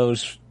out of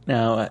those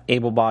now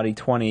able-bodied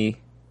 20,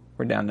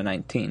 we're down to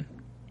 19.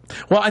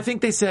 Well, I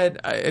think they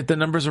said, if the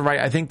numbers are right,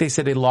 I think they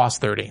said they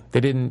lost 30.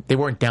 They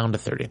weren't down to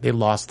 30. They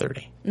lost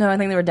 30. No, I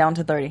think they were down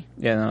to 30.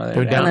 Yeah, no, they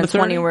were down and to 30.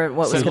 20 were,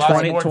 what so was they it? lost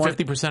 20, more than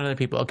 50% of the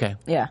people. Okay.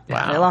 Yeah.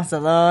 Wow. They lost a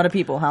lot of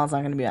people. Hal's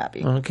not going to be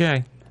happy.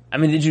 Okay. I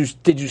mean, did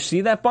you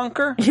see that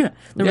bunker? Yeah.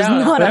 There was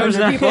not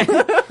 100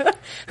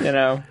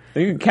 people.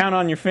 You can count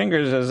on your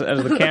fingers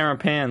as the camera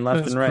pan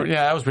left and right.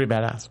 Yeah, that was pretty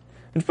badass.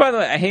 And by the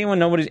way, I hate when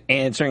nobody's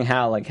answering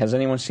Hal. Has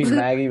anyone seen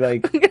Maggie?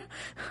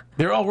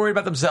 They're all worried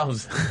about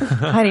themselves.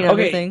 Hiding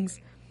other things.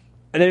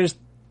 There's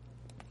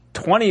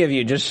 20 of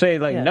you. Just say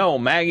no,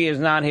 Maggie is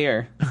not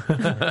here.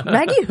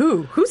 Maggie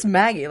who? Who's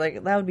Maggie?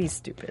 That would be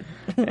stupid.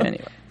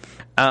 Anyway,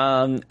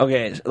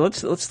 okay. So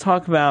let's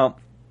talk about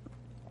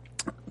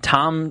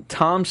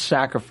Tom's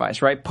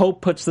sacrifice. Right?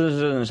 Pope puts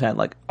this in his head,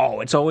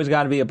 it's always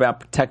got to be about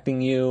protecting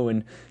you,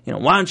 and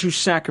why don't you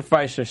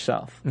sacrifice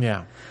yourself?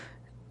 Yeah.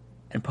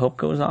 And Pope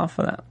goes off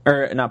of that,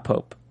 or not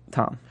Pope,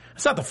 Tom.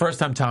 It's not the first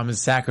time Tom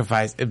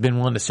has been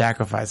willing to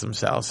sacrifice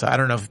himself, so I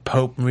don't know if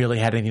Pope really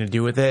had anything to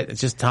do with it.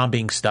 It's just Tom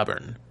being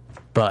stubborn.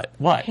 But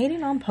what?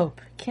 Hating on Pope.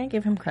 Can't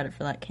give him credit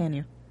for that, can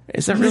you?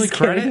 Is that really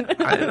credit?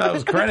 I thought it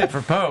was credit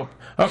for Pope.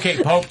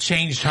 Okay, Pope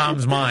changed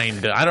Tom's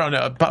mind. I don't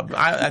know.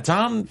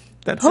 Tom,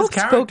 that's Pope his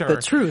character. Spoke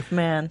the truth,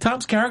 man.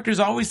 Tom's character is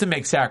always to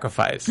make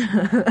sacrifice.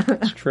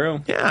 It's true.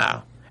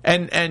 Yeah.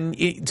 And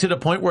to the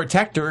point where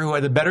Tector, who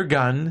had the better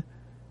gun,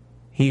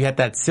 he had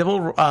that Civil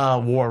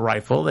War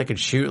rifle that could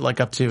shoot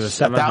up to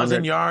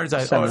 1,000 yards,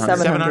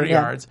 700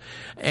 yards,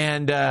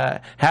 and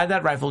had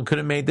that rifle and could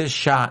have made this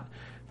shot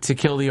to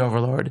kill the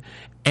Overlord.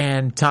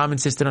 And Tom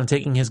insisted on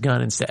taking his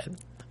gun instead.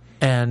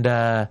 And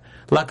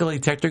luckily,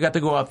 Tector got to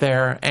go up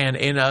there, and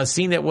in a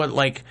scene that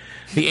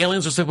the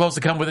aliens were supposed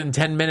to come within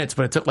 10 minutes,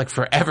 but it took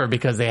forever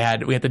because we had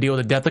to deal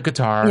with the death of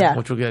Qatar,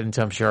 which we'll get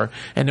into, I'm sure,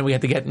 and then we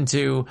had to get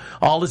into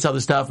all this other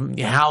stuff.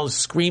 Hal's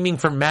screaming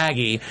for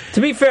Maggie.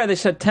 To be fair, they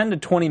said 10 to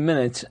 20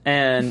 minutes,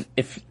 and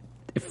if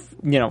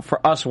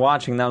for us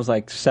watching, that was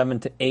 7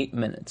 to 8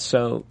 minutes.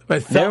 So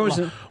there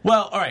was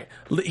well, all right.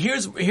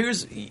 Here's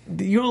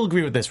you'll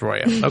agree with this,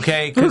 Roya,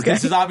 okay? Because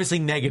this is obviously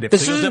negative.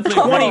 This so is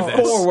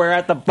 24. Where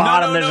at the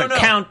bottom there's a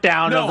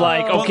countdown of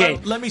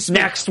let me speak.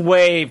 Next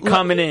wave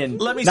coming in.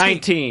 Let me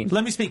 19.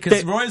 Let me speak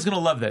because Roya's going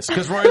to love this.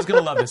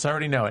 I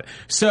already know it.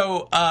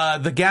 So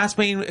the gas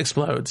main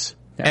explodes.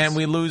 Yes. And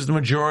we lose the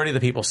majority of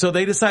the people. So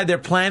they decide their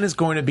plan is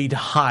going to be to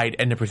hide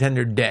and to pretend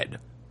they're dead.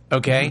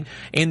 Okay?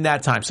 In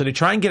that time. So they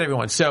try and get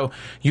everyone. So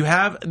you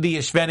have the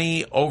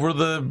Ishveni over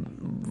the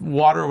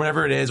water or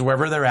whatever it is,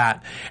 wherever they're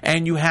at,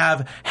 and you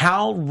have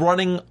Hal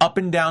running up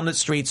and down the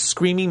streets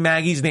screaming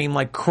Maggie's name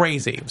like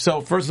crazy.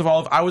 So first of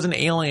all, if I was an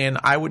alien,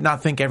 I would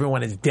not think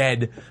everyone is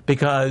dead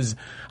because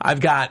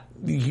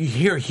you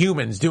hear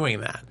humans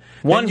doing that.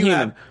 One Then you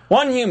human. have-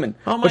 One human.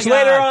 Oh my which God.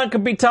 later on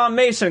could be Tom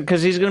Mason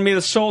because he's going to be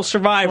the sole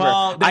survivor.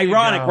 Well, there you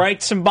Ironic, go.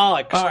 right?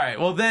 Symbolic. All right.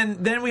 Well,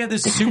 then we have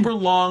this super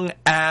long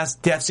ass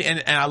death scene,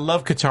 and I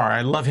love Qatar.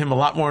 I love him a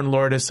lot more in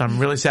Lourdes. I'm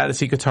really sad to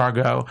see Qatar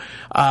go.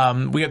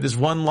 We have this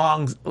one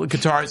long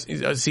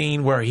Qatar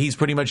scene where he's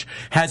pretty much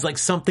has like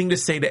something to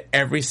say to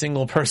every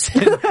single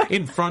person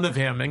in front of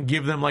him and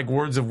give them like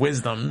words of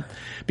wisdom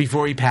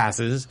before he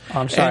passes.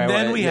 I'm sorry. And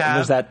then we have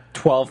was that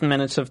 12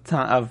 minutes of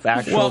time of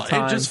actual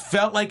time? it just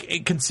felt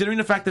like, considering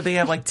the fact that they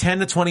have like 10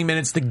 to 20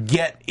 minutes to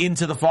get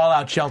into the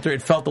fallout shelter,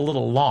 it felt a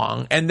little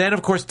long. And then,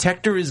 of course,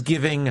 Tector is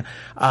giving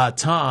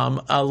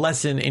Tom a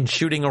lesson in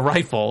shooting a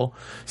rifle.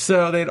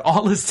 So they had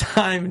all this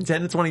time,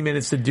 10 to 20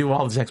 minutes, to do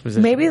all this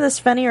exposition. Maybe the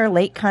Svenny are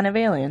late kind of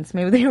aliens.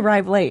 Maybe they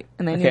arrive late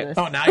and they knew this.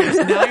 Oh,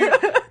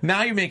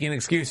 now you're making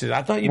excuses.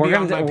 I thought you'd We're be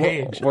on gonna- my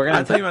page. we're gonna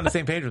I thought you were on the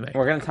same page with me.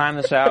 We're going to time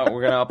this out.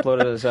 We're going to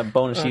upload it as a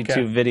bonus Okay.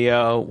 YouTube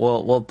video.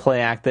 We'll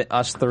play act it,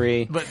 us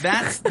three. But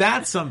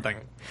that's something.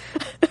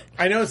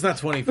 I know it's not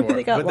 24,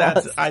 They got but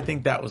lost. I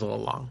think that was a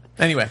little long.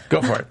 Anyway,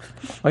 go for it.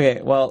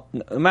 Okay, well,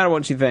 no matter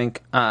what you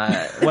think,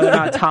 whether or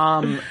not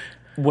Tom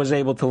was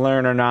able to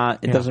learn or not,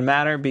 it doesn't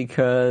matter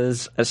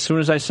because as soon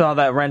as I saw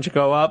that wrench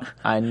go up,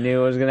 I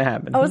knew it was going to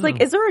happen. I was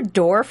like, is there a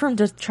door for him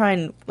to try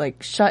and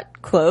like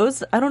shut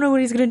close? I don't know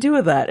what he's going to do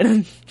with that.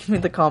 And he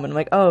made the comment, I'm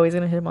like, oh, he's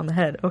going to hit him on the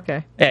head.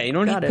 Okay. Yeah, you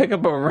don't need Got to it. pick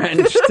up a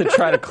wrench to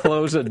try to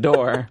close a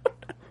door.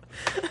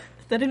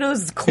 I didn't know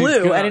this was a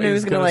clue. I didn't know he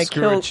was going to like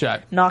screw it kill,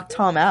 shut. knock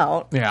Tom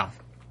out. Yeah.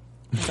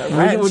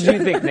 What do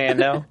you think,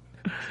 Nando?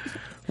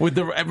 With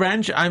the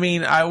wrench, I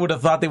mean, I would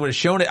have thought they would have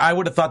shown it. I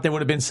would have thought there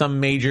would have been some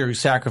major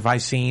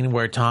sacrifice scene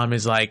where Tom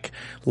is like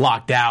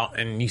locked out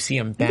and you see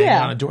him bang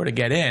Yeah. on a door to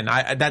get in.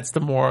 That's the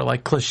more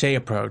like cliche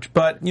approach.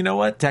 But you know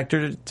what,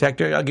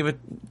 Tector, I'll give it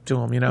to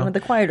him. You know, With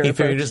the quieter he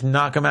figured approach. just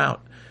knock him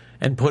out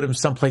and put him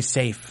someplace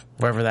safe,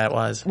 wherever that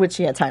was, Which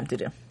he had time to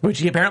do. which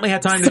he apparently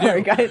had time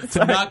Sorry, to do guys, to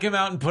sorry. knock him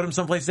out and put him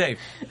someplace safe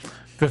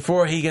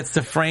before he gets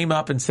to frame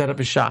up and set up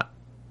his shot.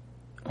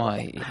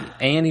 Well,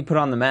 and he put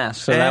on the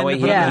mask, so that And way he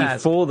he, put on the he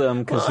mask. fooled him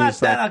because Well, he's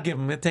that like, I'll give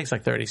him. It takes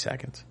like 30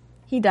 seconds.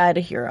 He died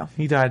a hero.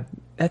 He died.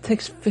 that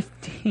takes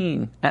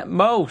 15 at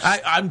most.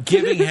 I'm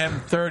giving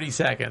him 30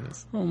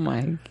 seconds. Oh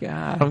my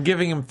god! I'm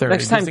giving him 30.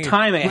 Next time, Just think-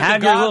 time it. with the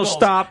Have your little goggles.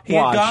 stopwatch. He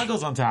had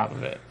goggles on top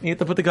of it. You have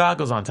to put the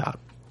goggles on top.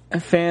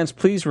 Fans,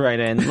 please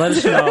write in. Let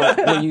us know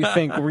what you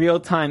think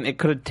real time it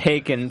could have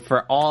taken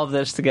for all of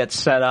this to get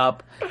set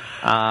up.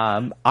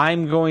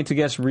 I'm going to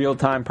guess real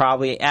time,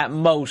 probably at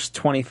most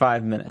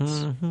 25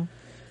 minutes.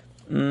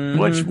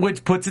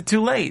 Which puts it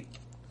too late.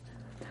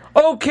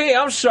 Okay,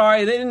 I'm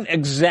sorry. They didn't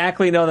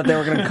exactly know that they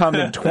were going to come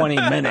in 20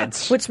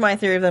 minutes. Which my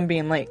theory of them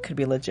being late could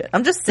be legit.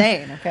 I'm just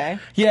saying, okay?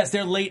 Yes,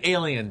 they're late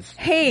aliens.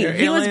 Hey, They're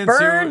he was aliens who are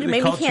burned. Maybe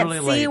he can't culturally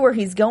see late. where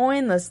he's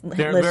going. They're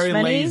very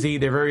Svenny. lazy.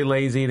 They're very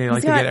lazy. They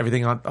like to got- get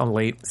everything on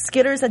late.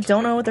 Skitters that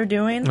don't know what they're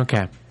doing.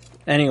 Okay.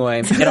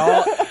 Anyway,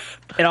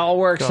 it all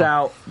works Go.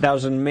 out. That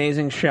was an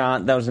amazing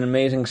shot. That was an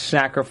amazing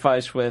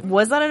sacrifice with...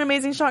 Was that an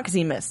amazing shot? Because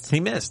he missed.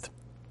 He missed.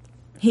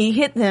 He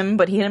hit him,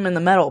 but he hit him in the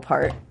metal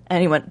part.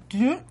 And he went,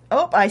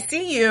 oh, I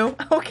see you.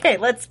 Okay,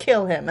 let's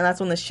kill him. And that's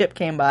when the ship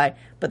came by.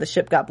 But the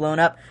ship got blown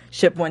up.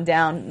 Ship went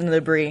down in the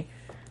debris.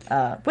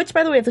 Which,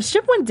 by the way, if the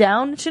ship went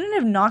down, shouldn't it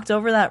have knocked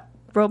over that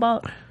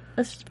robot?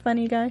 That's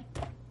funny guy.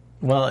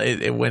 Well,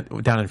 it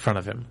went down in front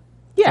of him.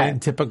 Yeah. In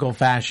typical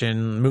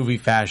fashion, movie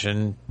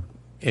fashion,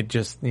 it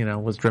just,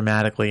 was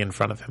dramatically in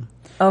front of him.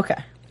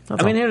 Okay.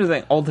 I mean, here's the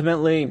thing.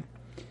 Ultimately,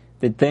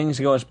 did things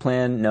go as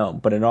planned? No,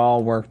 but it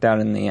all worked out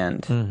in the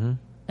end. Mm-hmm.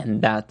 And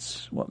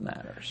that's what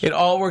matters. It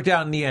all worked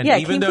out in the end. Yeah,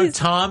 Even can you though please-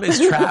 Tom is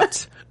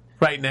trapped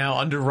right now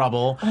under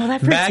rubble, Oh,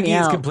 that freaks Maggie me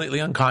is out.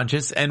 completely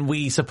unconscious, and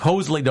we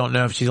supposedly don't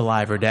know if she's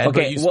alive or dead.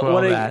 Okay, but you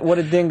spoiled that. what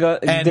did Dingo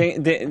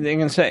And-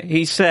 Dingo say?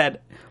 He said,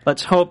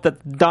 "Let's hope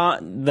that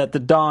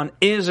the dawn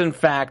is in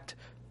fact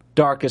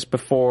darkest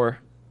before."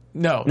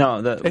 No,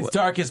 it's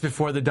darkest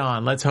before the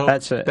dawn. Let's hope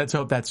That's it. Let's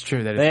hope that's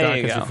true. That it's There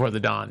you darkest go. before the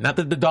dawn. Not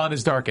that the dawn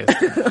is darkest,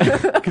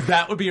 because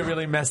that would be a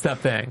really messed up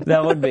thing.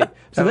 That would be.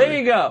 So there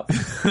you go.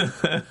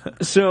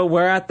 So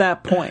we're at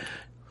that point.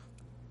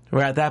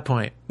 We're at that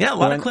point. Yeah,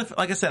 like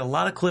I said, a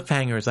lot of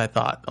cliffhangers. I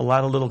thought a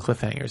lot of little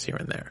cliffhangers here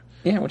and there.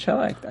 Yeah, which I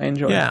liked. I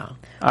enjoyed. Yeah.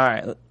 All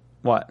right.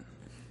 What?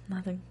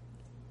 Nothing.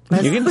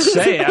 You can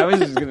say it. I was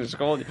just going to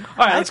scold you.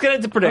 All right, let's get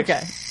into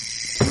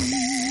predictions. Okay.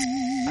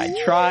 I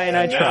try and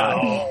I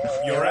try. Now,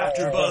 your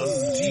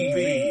AfterBuzz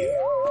TV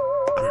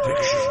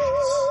predictions.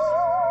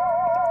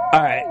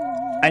 All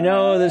right. I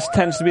know this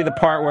tends to be the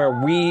part where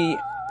we,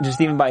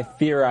 just even by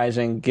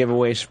theorizing, give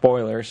away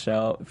spoilers.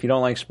 So if you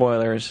don't like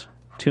spoilers,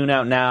 tune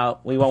out now.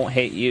 We won't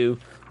hate you.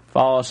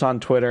 Follow us on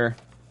Twitter. and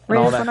Rate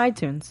all us that. on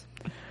iTunes.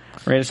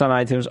 Rate us on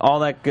iTunes. All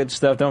that good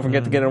stuff. Don't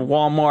forget to get in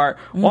Walmart.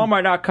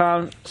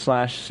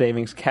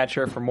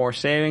 Walmart.com/savingscatcher for more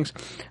savings.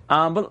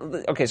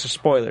 Okay, so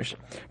spoilers.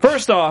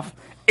 First off,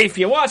 if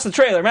you watch the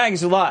trailer,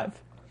 Maggie's alive,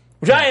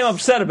 which I am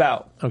upset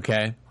about.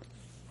 Okay.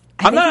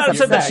 I'm not he's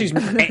upset that upset. she's...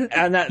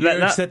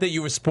 You're upset that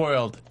you were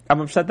spoiled.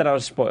 I'm upset that I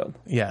was spoiled.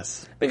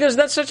 Yes. Because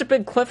that's such a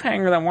big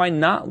cliffhanger that why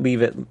not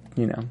leave it,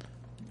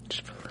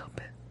 just for a little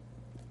bit.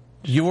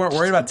 You weren't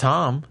worried about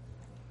Tom.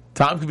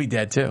 Tom could be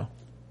dead too.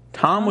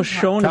 Tom was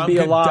shown to be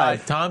could alive.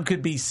 die. Tom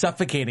could be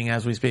suffocating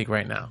as we speak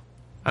right now.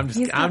 I'm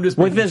just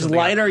with his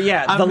lighter.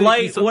 Yeah, the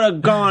light would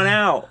have gone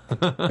out.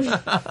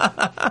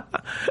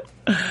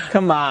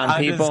 Come on,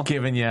 people.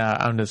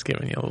 I'm just giving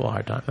you a little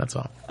hard time. That's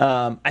all.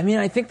 I mean,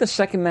 I think the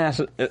second mass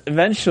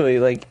eventually,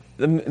 like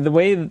the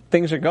way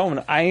things are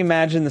going, I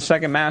imagine the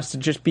second mass to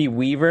just be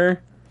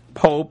Weaver,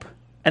 Pope,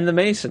 and the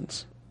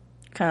Masons.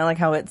 Kind of like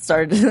how it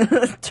started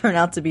to turn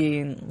out to be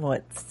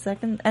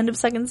end of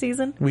second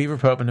season. Weaver,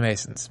 Pope, and the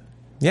Masons.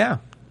 Yeah.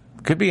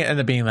 Could end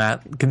up being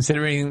that,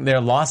 considering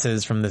their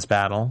losses from this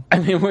battle. I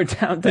mean, we're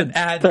down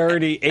to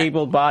 30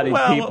 able-bodied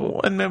people.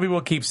 And maybe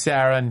we'll keep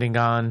Sarah and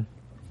Dingon.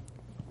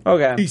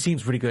 Okay. He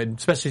seems pretty good,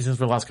 especially since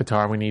we lost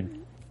Qatar. We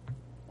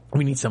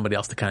need somebody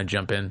else to kind of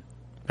jump in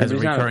as a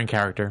recurring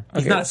character.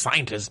 He's not a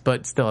scientist,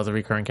 but still as a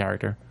recurring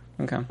character.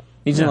 Okay.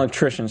 He's an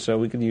electrician, so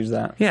we could use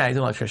that. Yeah, he's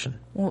an electrician.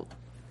 Well,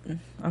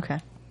 okay.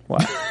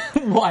 What?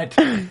 What?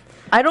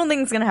 I don't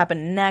think it's going to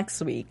happen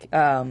next week.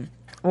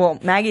 Well,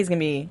 Maggie's going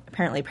to be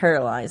apparently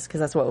paralyzed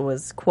because that's what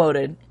was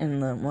quoted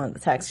in one of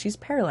the texts. She's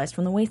paralyzed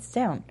from the waist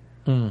down.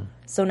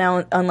 So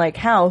now, unlike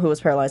Hal, who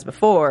was paralyzed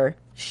before,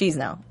 she's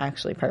now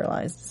actually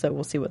paralyzed. So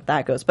we'll see what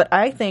that goes. But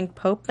I think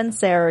Pope and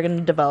Sarah are going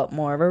to develop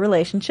more of a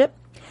relationship.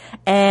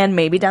 And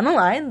maybe down the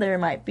line, there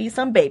might be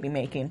some baby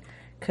making.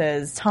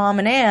 Because Tom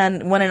and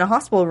Anne went in a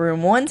hospital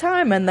room one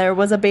time and there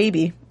was a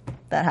baby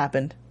that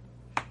happened.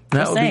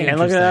 That would be and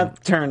look at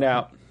that turned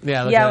out.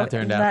 Yeah, look how that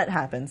turned out. That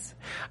happens.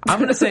 I'm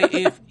going to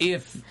say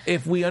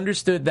if we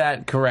understood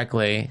that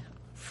correctly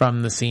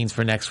from the scenes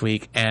for next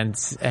week, and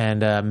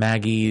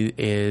Maggie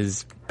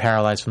is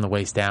paralyzed from the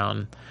waist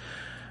down,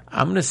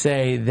 I'm going to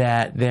say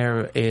that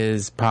there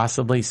is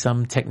possibly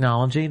some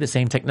technology, the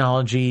same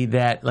technology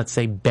that, let's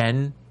say,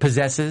 Ben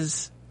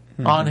possesses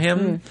on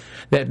him,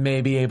 that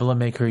may be able to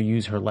make her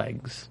use her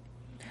legs.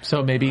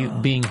 So maybe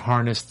being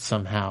harnessed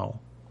somehow,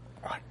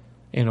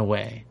 in a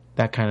way.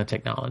 That kind of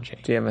technology.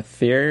 Do you have a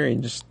theory? Or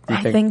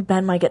I think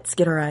Ben might get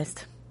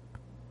skitterized.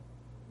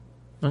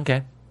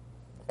 Okay.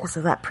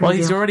 So that preview. Well,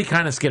 he's already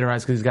kind of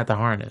skitterized because he's got the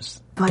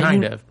harness.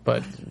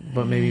 But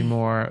maybe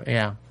more,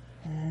 yeah.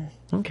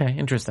 Okay,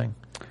 interesting.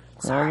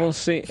 Well, we'll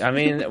see. I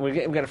mean,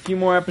 we've got a few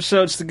more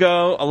episodes to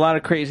go. A lot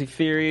of crazy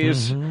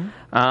theories.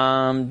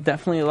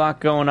 Definitely a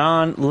lot going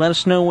on. Let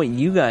us know what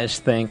you guys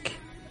think.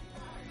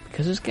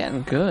 Because it's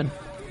getting good.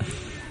 It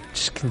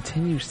just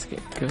continues to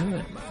get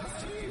good.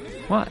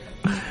 What?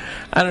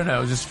 I don't know.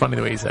 It was just funny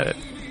the way he said it.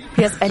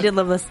 Yes, I did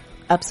love this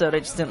episode. I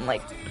just didn't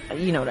like...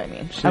 You know what I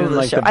mean. I love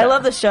the show. I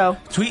love the show.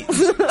 Tweet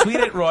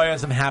at Roya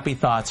some happy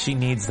thoughts. She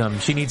needs them.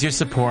 She needs your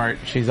support.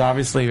 She's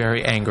obviously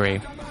very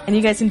angry. And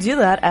you guys can do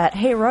that at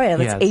Hey Roya.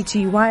 That's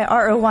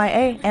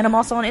HEYROYA. And I'm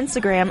also on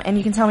Instagram. And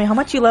you can tell me how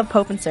much you love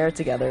Pope and Sarah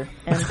together.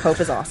 And Pope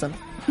is awesome.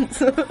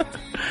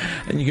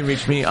 And you can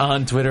reach me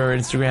on Twitter or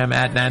Instagram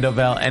at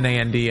Nandovel,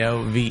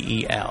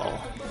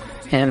 NANDOVEL.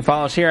 And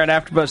follow us here at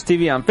AfterBuzz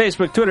TV on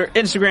Facebook, Twitter,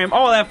 Instagram,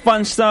 all that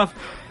fun stuff.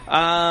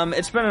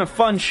 It's been a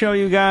fun show,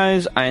 you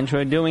guys. I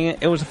enjoyed doing it.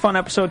 It was a fun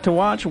episode to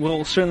watch.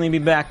 We'll certainly be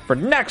back for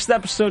next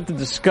episode to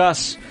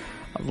discuss.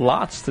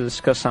 Lots to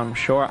discuss, I'm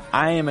sure.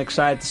 I am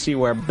excited to see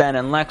where Ben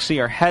and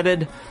Lexi are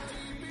headed.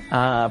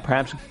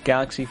 Perhaps a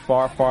galaxy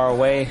far, far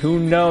away. Who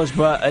knows?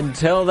 But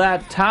until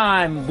that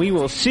time, we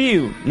will see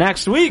you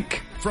next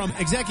week. From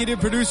executive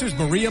producers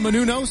Maria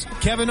Menounos,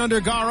 Kevin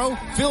Undergaro,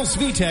 Phil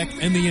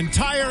Svitek, and the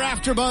entire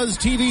AfterBuzz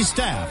TV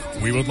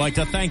staff, we would like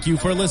to thank you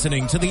for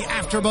listening to the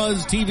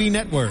AfterBuzz TV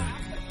network.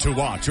 To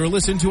watch or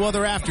listen to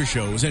other after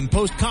shows and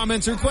post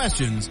comments or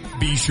questions,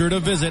 be sure to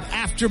visit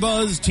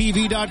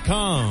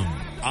AfterBuzzTV.com.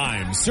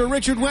 I'm Sir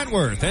Richard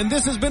Wentworth, and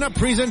this has been a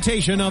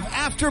presentation of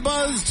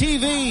AfterBuzz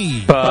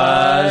TV.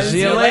 Buzz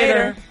you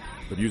later.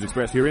 The views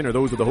expressed herein are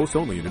those of the hosts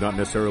only and do not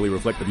necessarily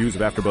reflect the views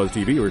of AfterBuzz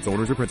TV or its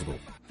owners or principals.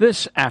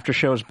 This after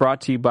show is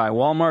brought to you by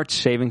Walmart's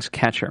Savings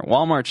Catcher.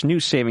 Walmart's new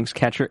Savings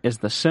Catcher is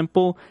the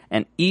simple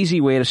and easy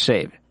way to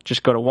save.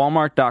 Just go to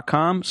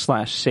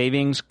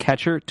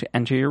walmart.com/savingscatcher to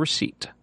enter your receipt.